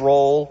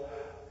control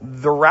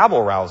the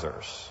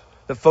rabble-rousers,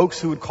 the folks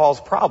who would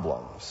cause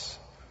problems.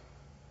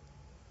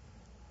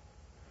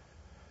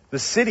 The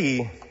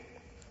city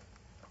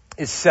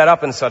is set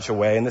up in such a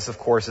way, and this of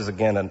course is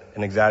again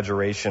an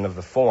exaggeration of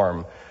the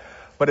form,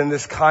 but in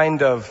this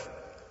kind of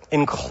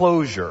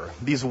enclosure,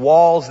 these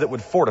walls that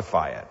would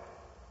fortify it.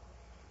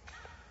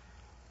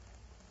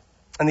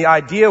 And the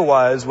idea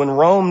was when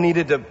Rome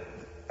needed to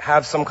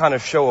have some kind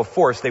of show of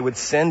force, they would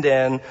send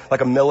in like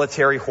a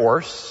military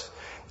horse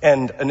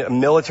and a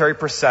military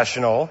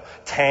processional,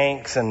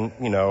 tanks and,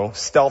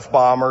 stealth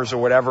bombers or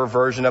whatever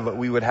version of it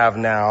we would have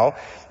now.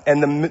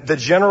 And the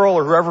general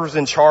or whoever was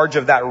in charge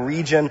of that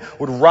region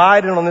would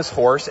ride in on this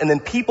horse, and then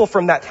people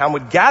from that town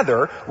would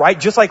gather, right,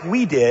 just like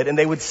we did, and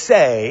they would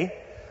say,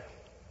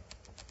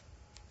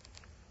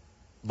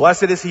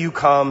 "Blessed is he who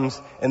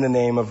comes in the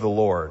name of the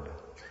Lord."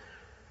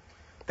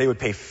 They would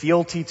pay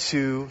fealty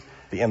to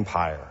the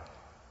empire.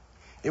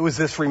 It was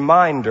this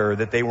reminder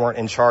that they weren't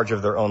in charge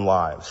of their own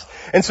lives.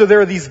 And so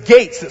there are these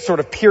gates that sort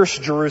of pierce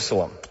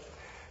Jerusalem.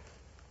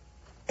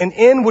 And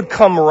in would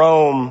come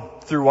Rome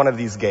through one of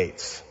these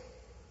gates.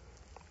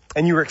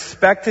 And you were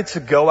expected to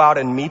go out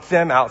and meet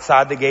them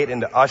outside the gate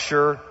and to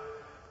usher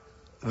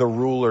the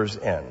rulers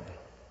in.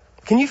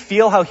 Can you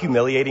feel how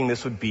humiliating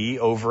this would be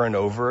over and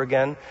over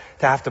again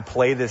to have to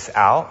play this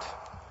out?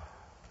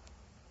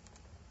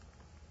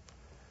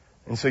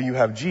 And so you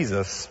have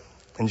Jesus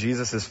and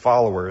Jesus'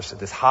 followers at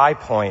this high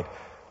point,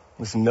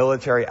 this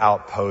military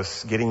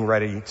outpost, getting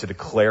ready to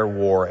declare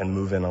war and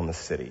move in on the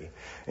city.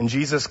 And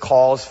Jesus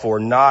calls for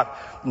not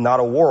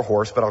a war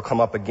horse, but I'll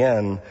come up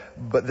again,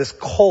 but this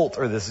colt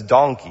or this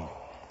donkey.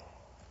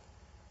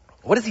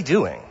 What is he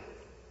doing?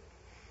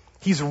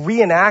 He's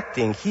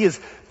reenacting, he is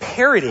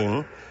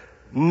parroting,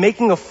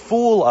 making a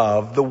fool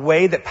of the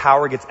way that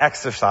power gets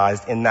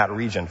exercised in that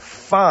region.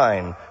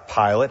 Fine,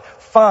 Pilate.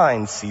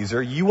 Fine,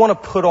 Caesar. You want to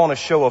put on a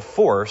show of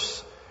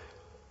force.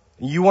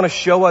 You want to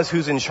show us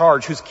who's in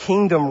charge, whose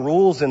kingdom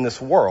rules in this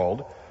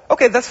world.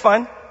 Okay, that's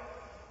fine.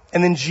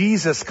 And then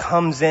Jesus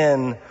comes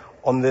in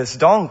on this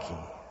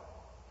donkey.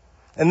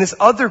 And this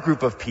other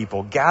group of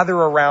people gather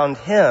around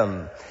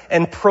him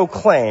and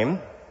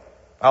proclaim.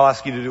 I'll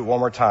ask you to do it one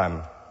more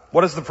time.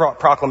 What is the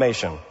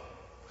proclamation?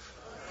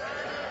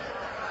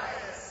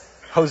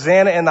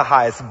 Hosanna in the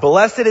highest.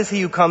 Blessed is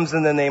he who comes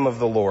in the name of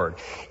the Lord.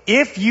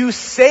 If you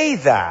say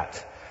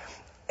that,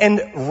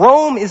 and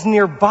Rome is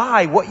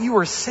nearby, what you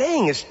are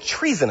saying is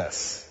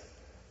treasonous.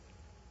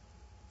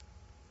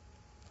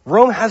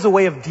 Rome has a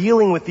way of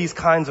dealing with these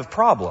kinds of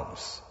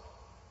problems.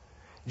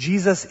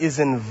 Jesus is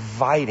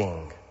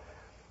inviting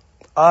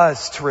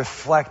us to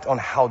reflect on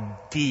how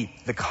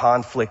deep the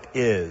conflict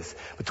is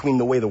between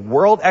the way the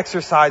world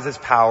exercises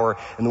power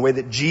and the way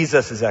that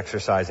Jesus is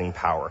exercising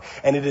power.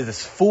 And it is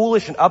as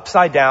foolish and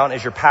upside down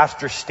as your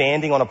pastor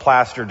standing on a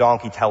plaster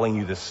donkey telling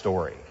you this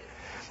story.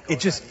 It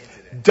just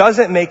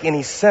doesn't make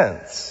any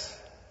sense.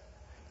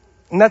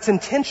 And that's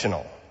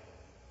intentional.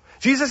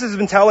 Jesus has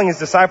been telling his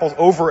disciples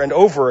over and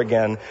over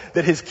again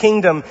that his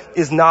kingdom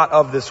is not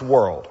of this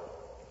world.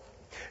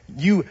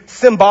 You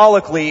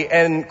symbolically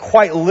and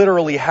quite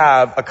literally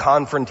have a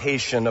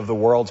confrontation of the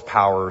world's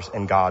powers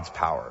and God's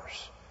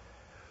powers.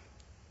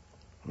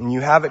 And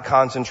you have it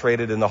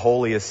concentrated in the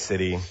holiest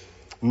city,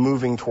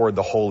 moving toward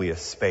the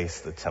holiest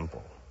space, the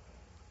temple.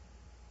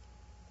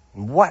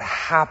 What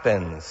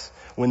happens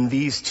when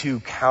these two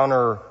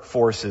counter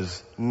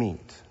forces meet?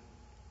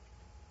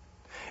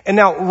 And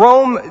now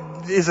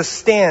Rome is a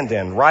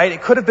stand-in, right?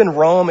 It could have been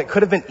Rome, it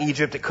could have been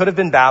Egypt, it could have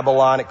been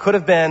Babylon, it could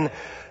have been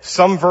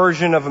some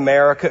version of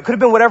America. It could have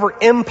been whatever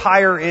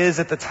empire is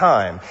at the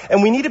time.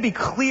 And we need to be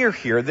clear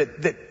here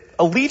that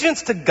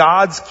allegiance to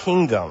God's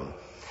kingdom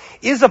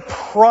is a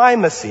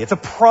primacy. It's a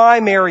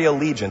primary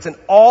allegiance. And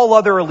all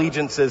other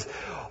allegiances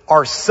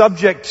are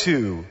subject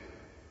to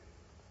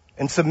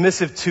and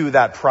submissive to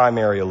that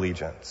primary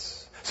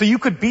allegiance. So you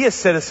could be a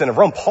citizen of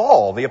Rome.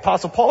 Paul, the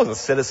Apostle Paul, was a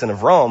citizen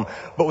of Rome,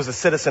 but was a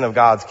citizen of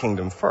God's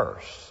kingdom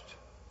first.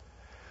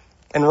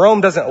 And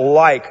Rome doesn't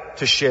like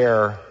to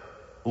share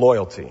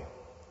loyalty.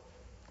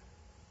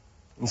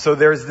 And so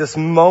there's this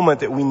moment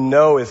that we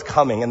know is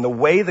coming. And the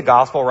way the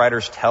gospel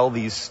writers tell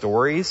these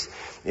stories,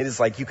 it is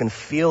like you can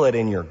feel it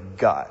in your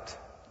gut.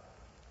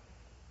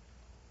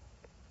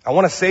 I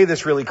want to say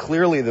this really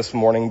clearly this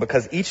morning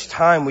because each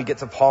time we get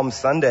to Palm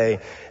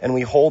Sunday and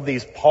we hold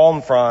these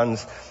palm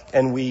fronds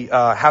and we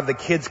have the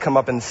kids come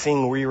up and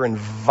sing, we are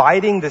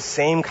inviting the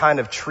same kind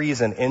of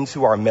treason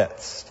into our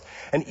midst.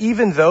 And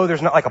even though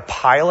there's not like a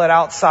Pilate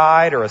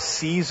outside or a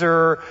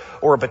Caesar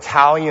or a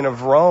battalion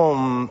of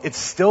Rome, it's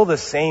still the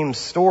same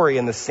story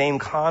and the same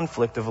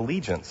conflict of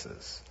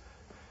allegiances.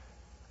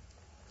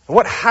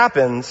 What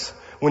happens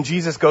when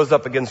Jesus goes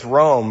up against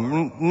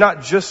Rome?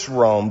 Not just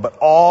Rome, but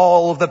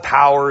all of the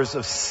powers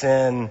of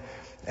sin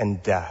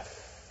and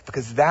death.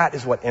 Because that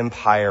is what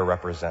empire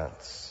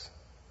represents.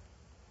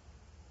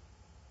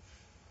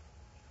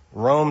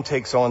 Rome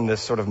takes on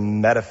this sort of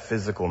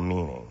metaphysical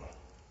meaning.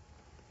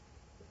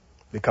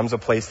 It becomes a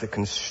place that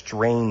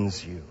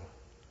constrains you.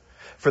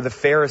 For the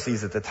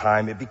Pharisees at the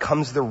time, it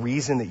becomes the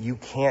reason that you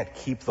can't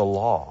keep the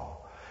law.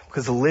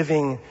 Because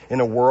living in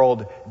a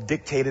world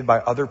dictated by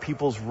other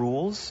people's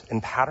rules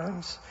and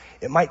patterns,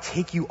 it might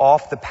take you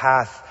off the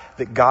path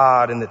that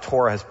God and that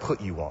Torah has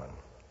put you on.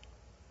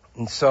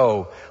 And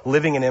so,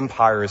 living in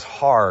empire is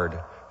hard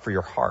for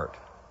your heart.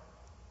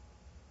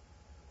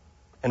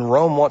 And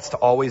Rome wants to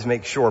always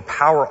make sure,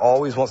 power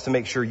always wants to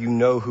make sure you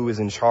know who is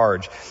in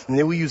charge. And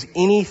they will use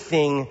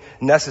anything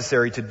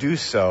necessary to do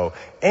so.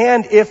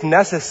 And if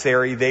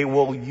necessary, they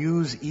will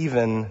use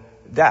even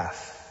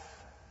death.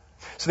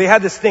 So they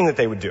had this thing that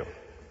they would do.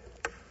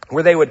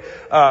 Where they would,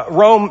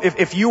 Rome,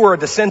 if you were a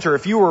dissenter,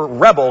 if you were a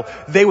rebel,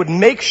 they would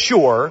make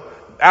sure,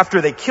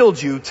 after they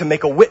killed you, to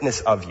make a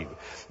witness of you.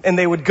 And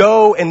they would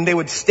go and they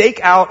would stake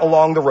out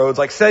along the roads,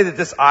 like say that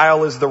this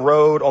aisle is the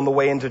road on the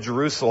way into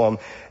Jerusalem.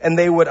 And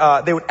they would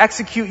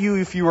execute you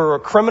if you were a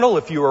criminal,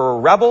 if you were a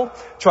rebel,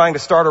 trying to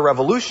start a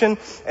revolution.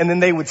 And then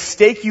they would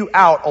stake you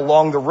out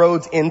along the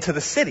roads into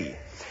the city.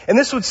 And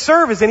this would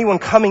serve as anyone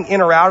coming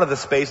in or out of the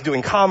space,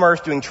 doing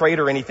commerce, doing trade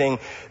or anything,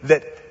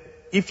 that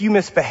if you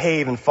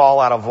misbehave and fall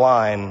out of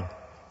line,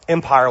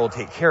 empire will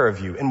take care of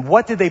you. And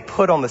what did they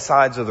put on the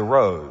sides of the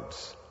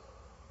roads?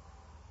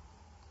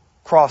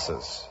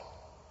 Crosses.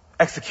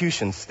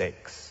 Execution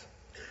stakes.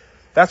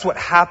 That's what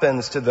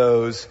happens to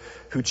those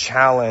who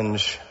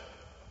challenge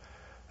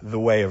the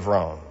way of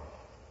Rome.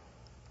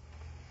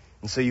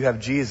 And so you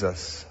have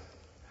Jesus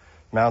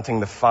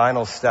mounting the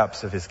final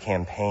steps of his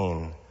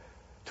campaign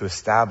to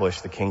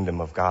establish the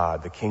kingdom of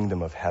God, the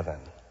kingdom of heaven.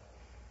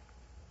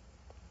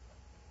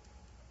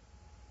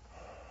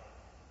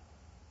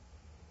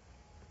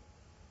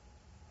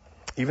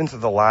 Even to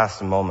the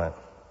last moment,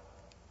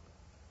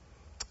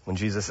 when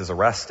Jesus is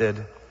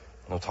arrested,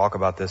 we'll talk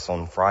about this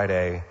on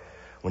Friday,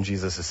 when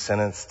Jesus is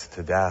sentenced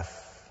to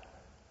death.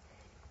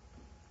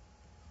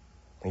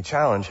 And he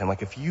challenged him,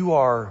 like, if you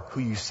are who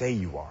you say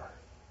you are,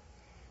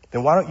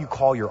 then why don't you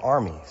call your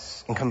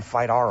armies and come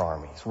fight our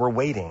armies? We're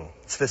waiting.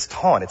 It's this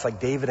taunt. It's like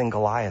David and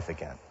Goliath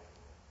again.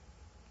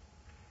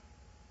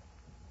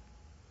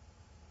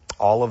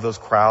 All of those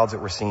crowds that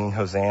were singing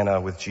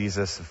Hosanna with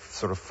Jesus have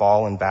sort of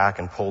fallen back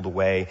and pulled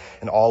away.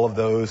 And all of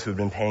those who've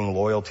been paying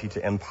loyalty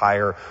to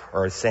empire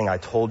are saying, I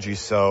told you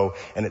so.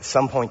 And at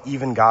some point,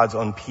 even God's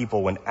own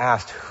people, when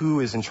asked who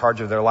is in charge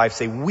of their life,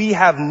 say, we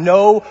have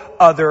no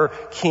other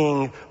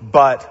king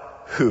but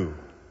who?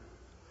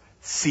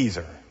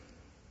 Caesar.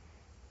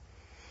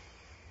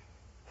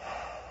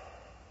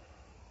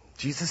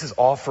 Jesus is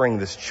offering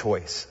this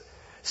choice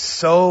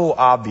so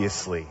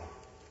obviously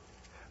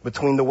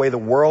between the way the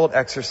world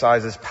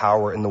exercises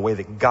power and the way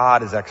that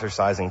God is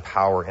exercising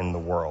power in the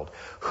world.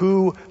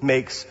 Who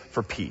makes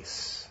for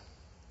peace?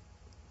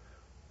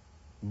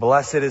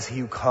 Blessed is he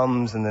who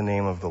comes in the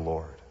name of the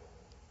Lord.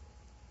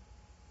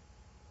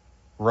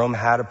 Rome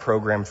had a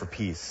program for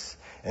peace,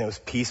 and it was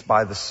peace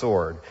by the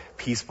sword,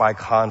 peace by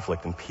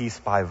conflict, and peace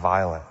by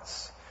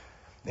violence.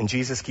 And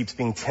Jesus keeps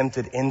being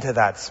tempted into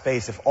that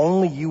space. If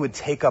only you would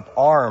take up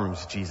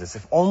arms, Jesus.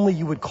 If only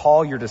you would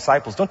call your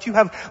disciples. Don't you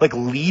have like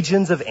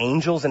legions of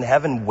angels in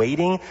heaven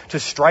waiting to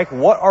strike?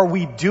 What are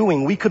we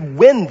doing? We could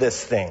win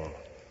this thing.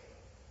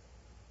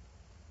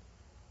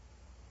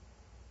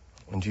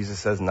 And Jesus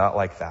says, not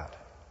like that.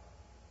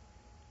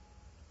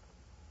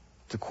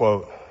 To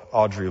quote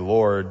Audre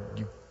Lorde,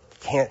 you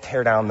can't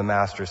tear down the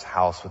master's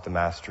house with the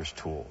master's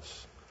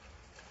tools.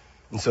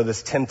 And so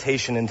this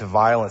temptation into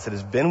violence that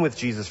has been with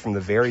Jesus from the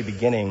very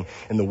beginning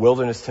in the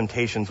wilderness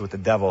temptations with the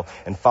devil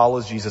and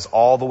follows Jesus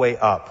all the way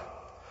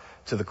up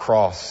to the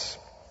cross.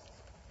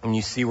 And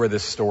you see where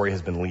this story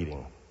has been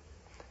leading.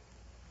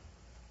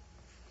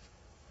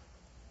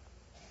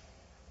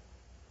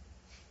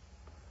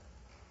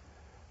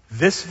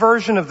 This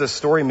version of the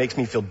story makes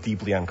me feel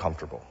deeply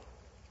uncomfortable.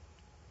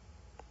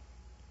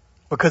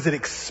 Because it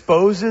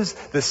exposes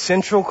the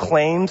central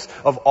claims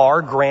of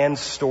our grand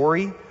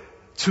story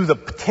to the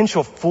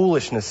potential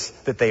foolishness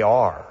that they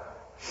are.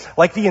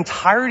 Like the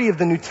entirety of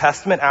the New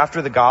Testament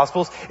after the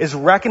Gospels is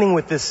reckoning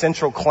with this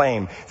central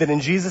claim that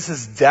in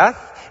Jesus'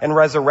 death and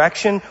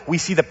resurrection, we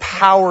see the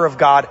power of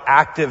God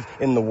active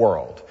in the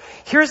world.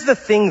 Here's the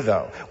thing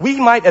though. We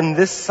might on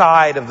this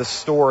side of the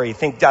story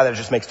think, yeah, that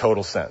just makes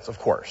total sense. Of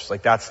course.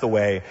 Like that's the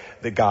way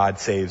that God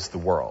saves the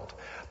world.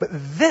 But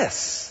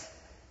this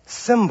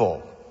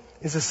symbol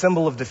is a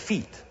symbol of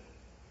defeat.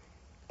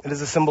 It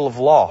is a symbol of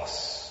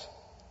loss.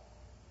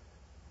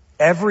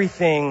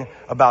 Everything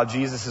about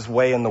Jesus'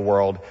 way in the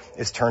world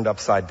is turned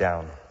upside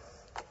down.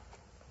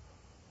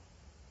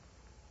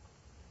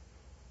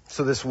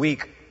 So this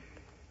week,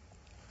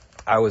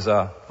 I'm going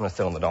to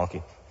sit on the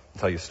donkey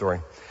and tell you a story.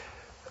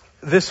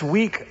 This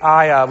week,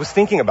 I was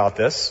thinking about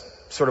this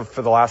sort of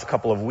for the last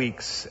couple of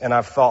weeks, and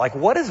I've thought, like,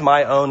 what is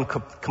my own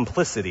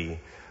complicity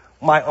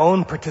my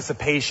own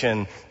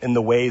participation in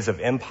the ways of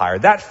empire.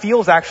 That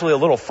feels actually a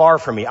little far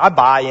from me. I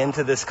buy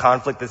into this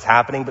conflict that's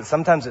happening, but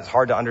sometimes it's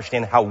hard to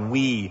understand how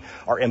we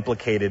are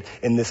implicated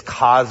in this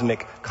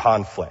cosmic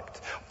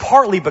conflict.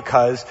 Partly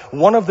because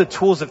one of the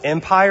tools of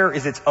empire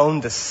is its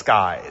own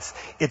disguise.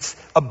 Its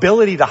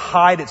ability to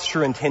hide its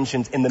true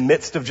intentions in the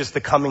midst of just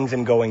the comings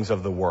and goings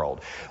of the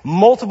world.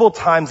 Multiple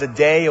times a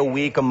day, a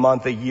week, a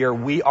month, a year,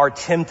 we are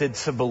tempted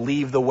to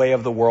believe the way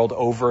of the world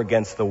over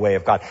against the way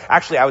of God.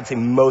 Actually, I would say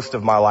most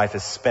of my life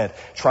is spent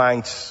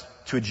trying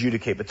to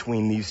adjudicate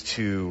between these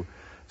two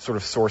sort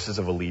of sources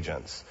of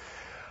allegiance.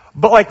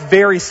 But like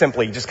very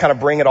simply, just kind of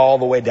bring it all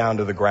the way down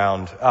to the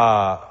ground.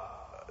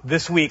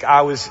 This week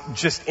I was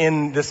just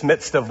in this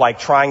midst of like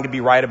trying to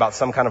be right about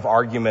some kind of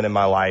argument in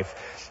my life.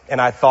 And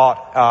I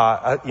thought,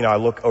 I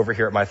look over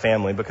here at my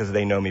family because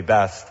they know me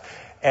best.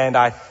 And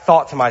I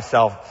thought to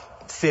myself,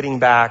 sitting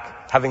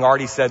back, having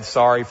already said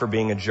sorry for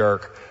being a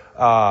jerk,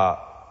 why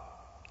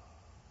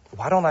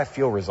don't I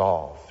feel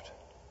resolved?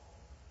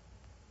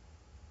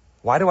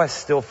 Why do I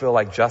still feel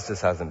like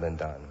justice hasn't been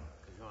done?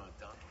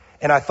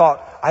 And I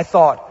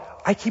thought,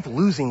 I keep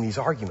losing these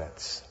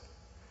arguments.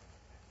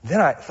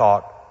 Then I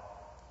thought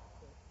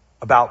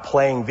about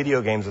playing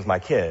video games with my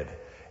kid.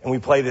 And we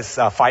play this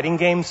fighting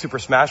game, Super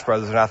Smash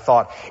Bros. And I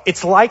thought,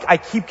 it's like I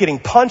keep getting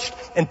punched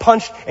and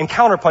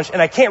counterpunched,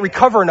 and I can't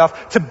recover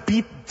enough to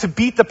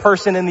beat the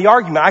person in the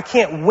argument. I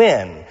can't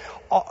win.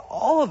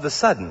 All of a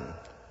sudden,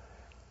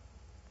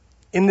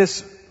 in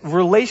this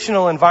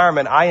relational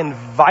environment, I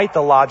invite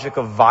the logic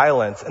of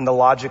violence and the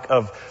logic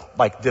of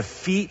like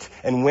defeat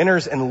and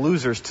winners and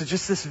losers to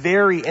just this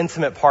very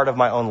intimate part of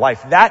my own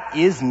life. That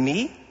is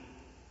me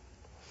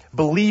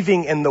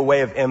believing in the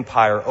way of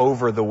empire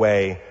over the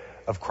way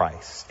of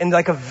Christ. In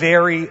like a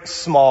very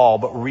small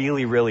but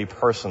really, really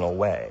personal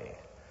way.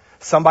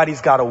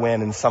 Somebody's got to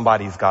win and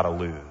somebody's got to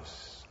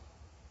lose.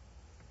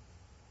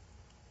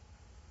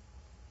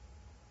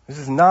 This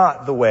is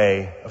not the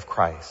way of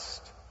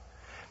Christ.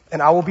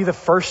 And I will be the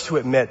first to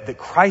admit that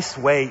Christ's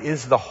way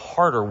is the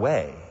harder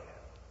way.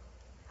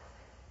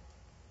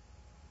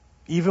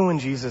 Even when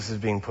Jesus is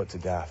being put to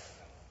death.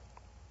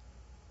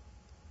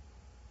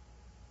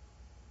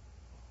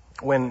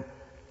 When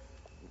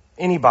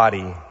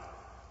anybody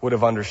would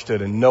have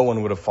understood and no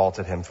one would have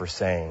faulted him for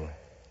saying,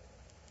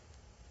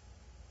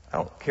 I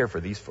don't care for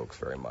these folks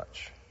very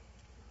much.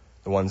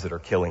 The ones that are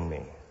killing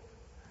me.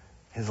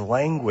 His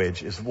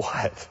language is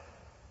what?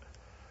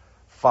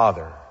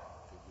 Father,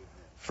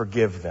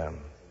 forgive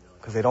them,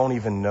 because they don't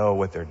even know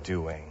what they're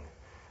doing.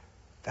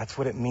 That's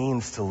what it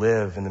means to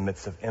live in the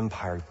midst of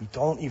empire. We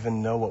don't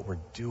even know what we're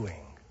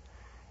doing.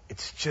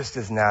 It's just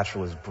as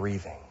natural as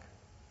breathing.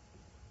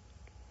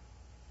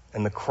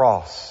 And the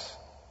cross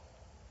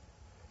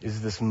is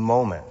this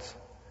moment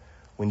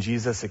when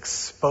Jesus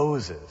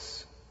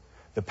exposes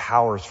the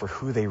powers for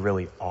who they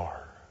really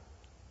are.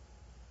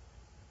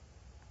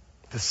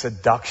 The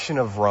seduction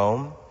of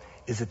Rome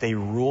is that they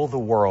rule the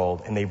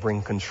world and they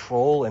bring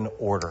control and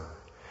order.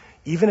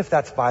 Even if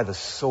that's by the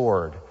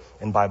sword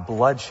and by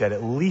bloodshed,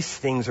 at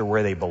least things are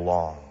where they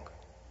belong.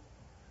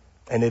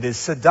 And it is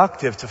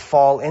seductive to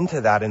fall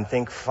into that and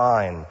think,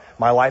 fine,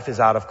 my life is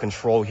out of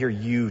control. Here,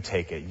 you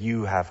take it.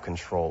 You have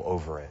control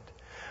over it.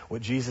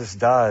 What Jesus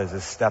does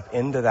is step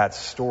into that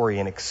story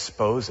and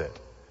expose it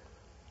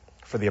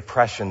for the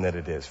oppression that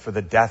it is, for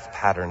the death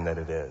pattern that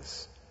it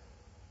is,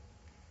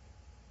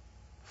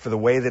 for the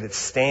way that it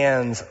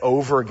stands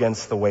over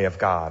against the way of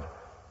God,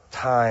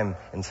 time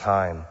and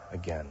time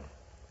again.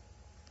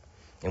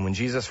 And when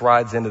Jesus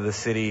rides into the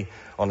city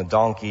on a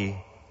donkey,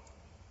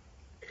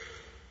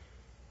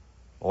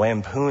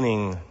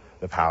 lampooning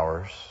the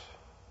powers,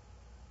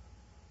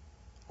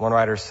 one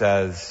writer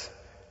says,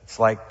 it's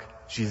like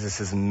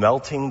Jesus is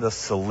melting the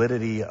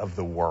solidity of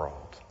the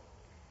world.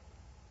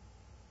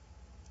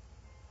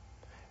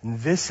 And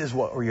this is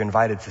what we're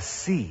invited to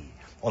see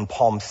on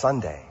Palm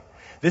Sunday.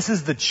 This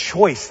is the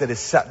choice that is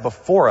set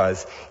before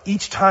us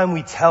each time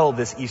we tell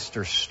this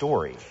Easter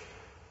story.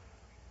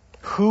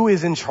 Who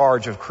is in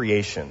charge of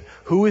creation?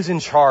 Who is in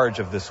charge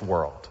of this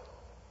world?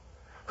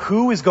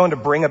 Who is going to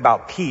bring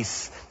about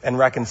peace and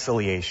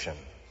reconciliation?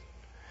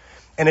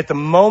 And at the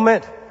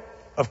moment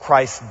of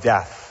Christ's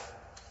death,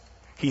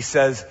 he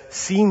says,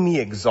 see me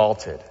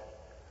exalted.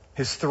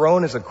 His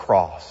throne is a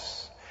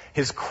cross.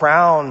 His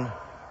crown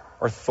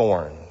are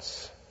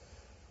thorns.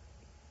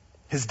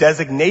 His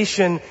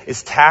designation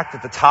is tacked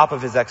at the top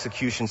of his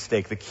execution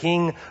stake, the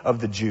King of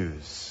the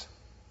Jews.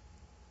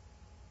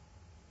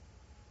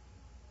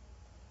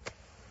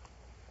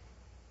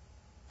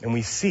 And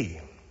we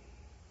see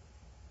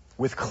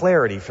with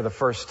clarity for the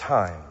first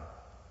time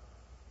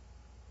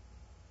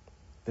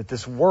that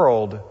this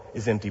world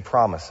is empty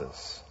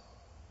promises.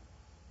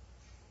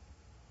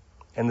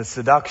 And the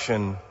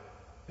seduction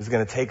is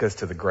going to take us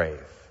to the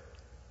grave.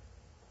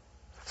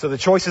 So the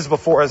choice is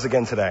before us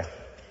again today.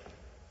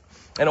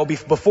 And it'll be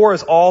before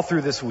us all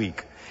through this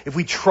week. If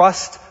we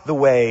trust the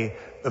way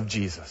of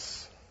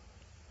Jesus.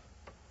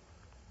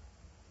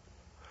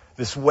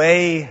 This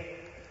way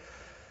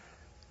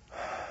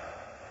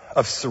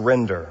of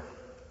surrender.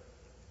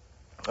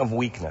 of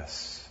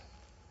weakness,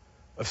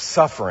 of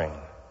suffering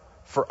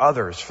for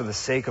others for the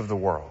sake of the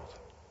world.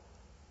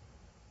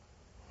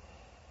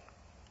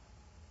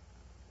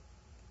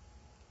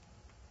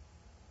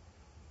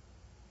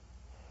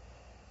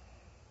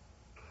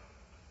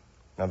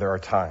 Now, there are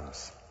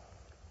times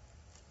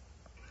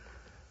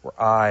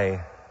where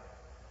I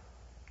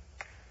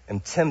am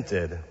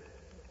tempted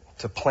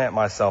to plant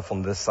myself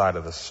on this side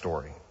of the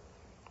story.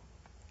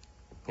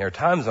 There are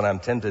times when I'm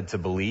tempted to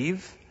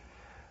believe,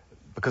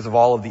 because of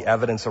all of the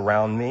evidence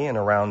around me and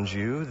around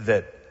you,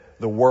 that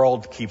the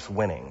world keeps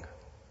winning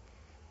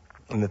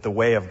and that the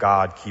way of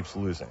God keeps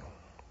losing.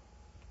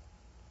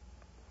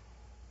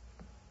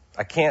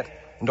 I can't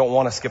and don't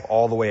want to skip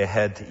all the way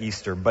ahead to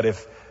Easter, but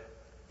if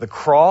the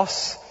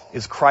cross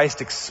is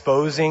Christ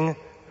exposing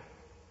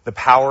the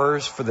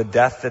powers for the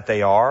death that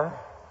they are,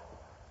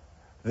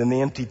 then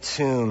the empty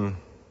tomb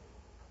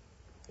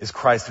is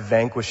Christ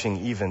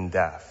vanquishing even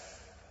death,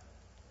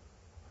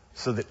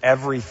 so that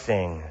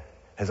everything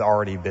has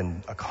already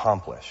been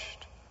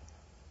accomplished.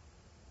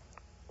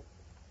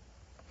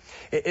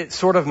 It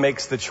sort of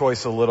makes the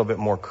choice a little bit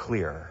more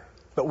clear,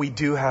 but we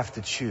do have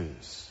to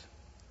choose.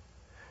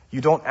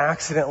 You don't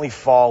accidentally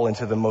fall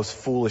into the most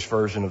foolish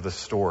version of the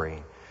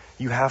story.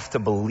 You have to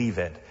believe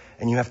it,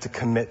 and you have to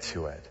commit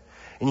to it.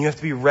 And you have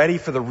to be ready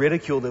for the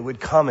ridicule that would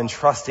come in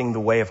trusting the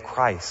way of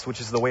Christ,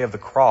 which is the way of the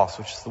cross,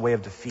 which is the way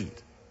of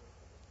defeat.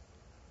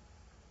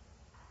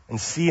 And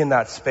see in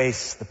that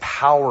space the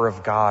power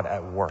of God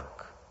at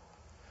work.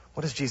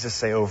 What does Jesus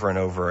say over and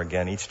over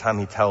again each time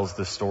he tells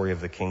the story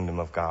of the kingdom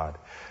of God?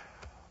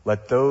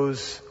 Let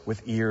those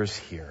with ears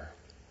hear,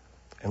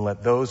 and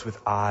let those with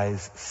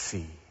eyes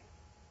see.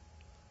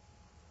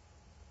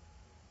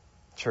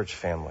 Church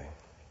family,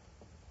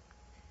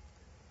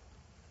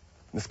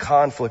 this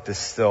conflict is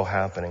still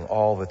happening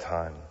all the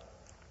time.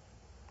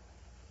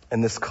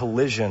 And this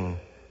collision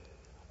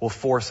will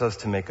force us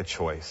to make a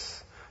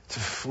choice, to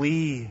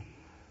flee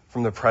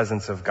from the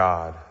presence of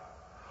God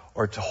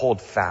or to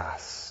hold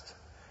fast.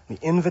 The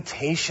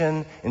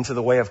invitation into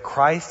the way of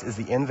Christ is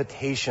the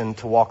invitation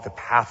to walk the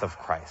path of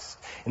Christ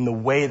in the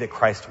way that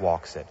Christ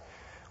walks it,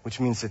 which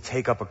means to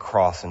take up a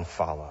cross and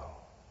follow,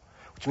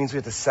 which means we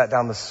have to set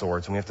down the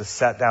swords and we have to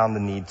set down the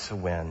need to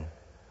win,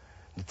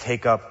 to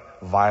take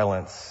up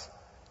violence,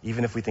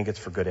 even if we think it's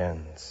for good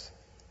ends,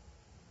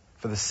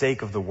 for the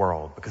sake of the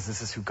world, because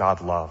this is who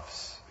God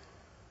loves.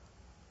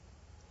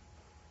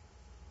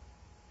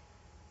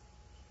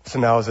 So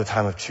now is the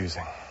time of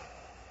choosing.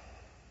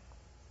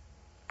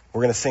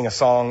 We're going to sing a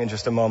song in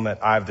just a moment.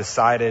 I've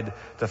decided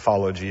to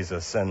follow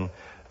Jesus. And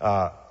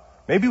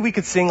maybe we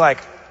could sing like,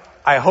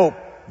 I hope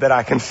that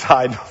I can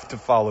decide to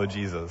follow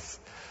Jesus.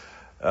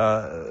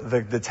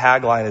 The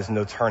tagline is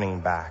no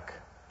turning back.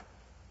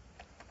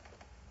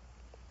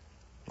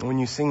 And when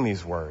you sing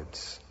these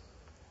words,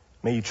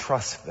 may you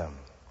trust them.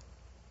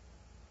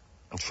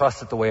 And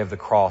trust that the way of the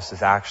cross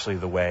is actually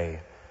the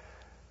way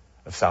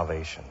of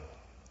salvation.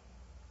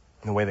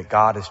 And the way that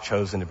God has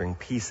chosen to bring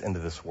peace into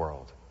this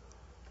world.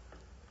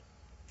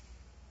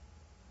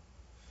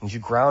 And you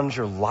ground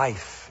your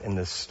life in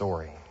this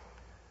story.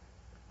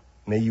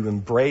 May you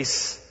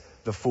embrace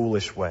the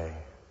foolish way.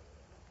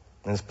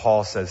 And as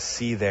Paul says,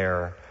 see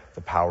there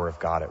the power of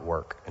God at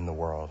work in the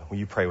world. Will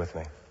you pray with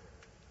me?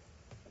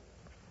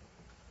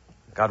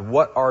 God,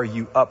 what are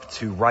you up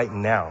to right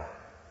now?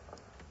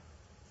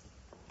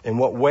 In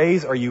what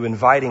ways are you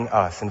inviting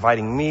us,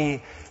 inviting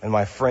me and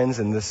my friends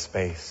in this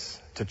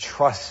space to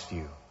trust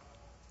you?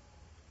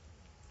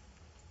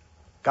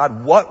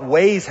 God, what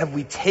ways have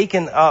we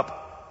taken up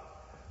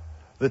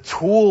the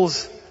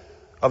tools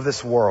of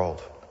this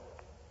world,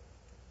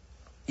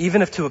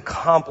 even if to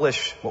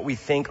accomplish what we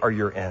think are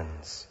your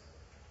ends?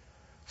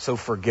 So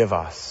forgive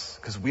us,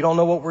 because we don't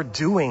know what we're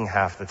doing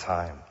half the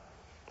time.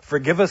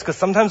 Forgive us, because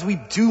sometimes we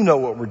do know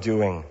what we're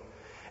doing,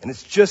 and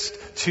it's just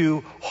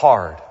too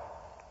hard.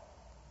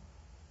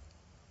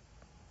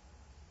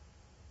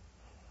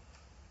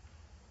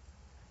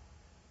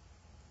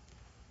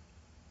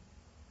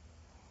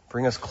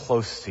 Bring us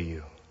close to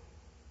you.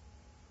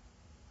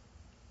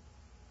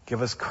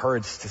 Give us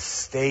courage to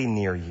stay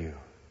near you,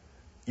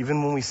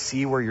 even when we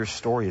see where your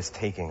story is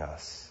taking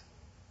us.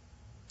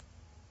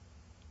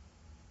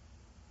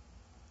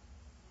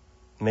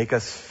 Make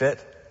us fit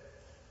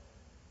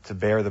to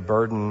bear the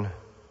burden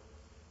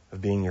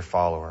of being your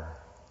follower.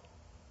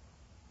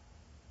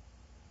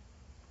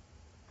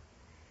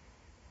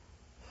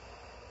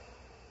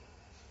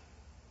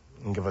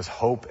 And give us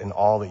hope in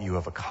all that you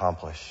have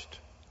accomplished,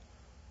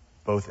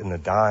 both in the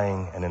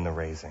dying and in the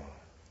raising.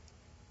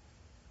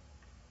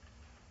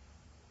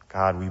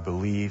 God, we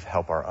believe,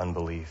 help our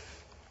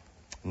unbelief.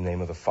 In the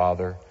name of the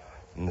Father,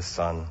 and the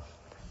Son,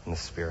 and the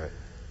Spirit.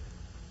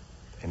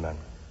 Amen.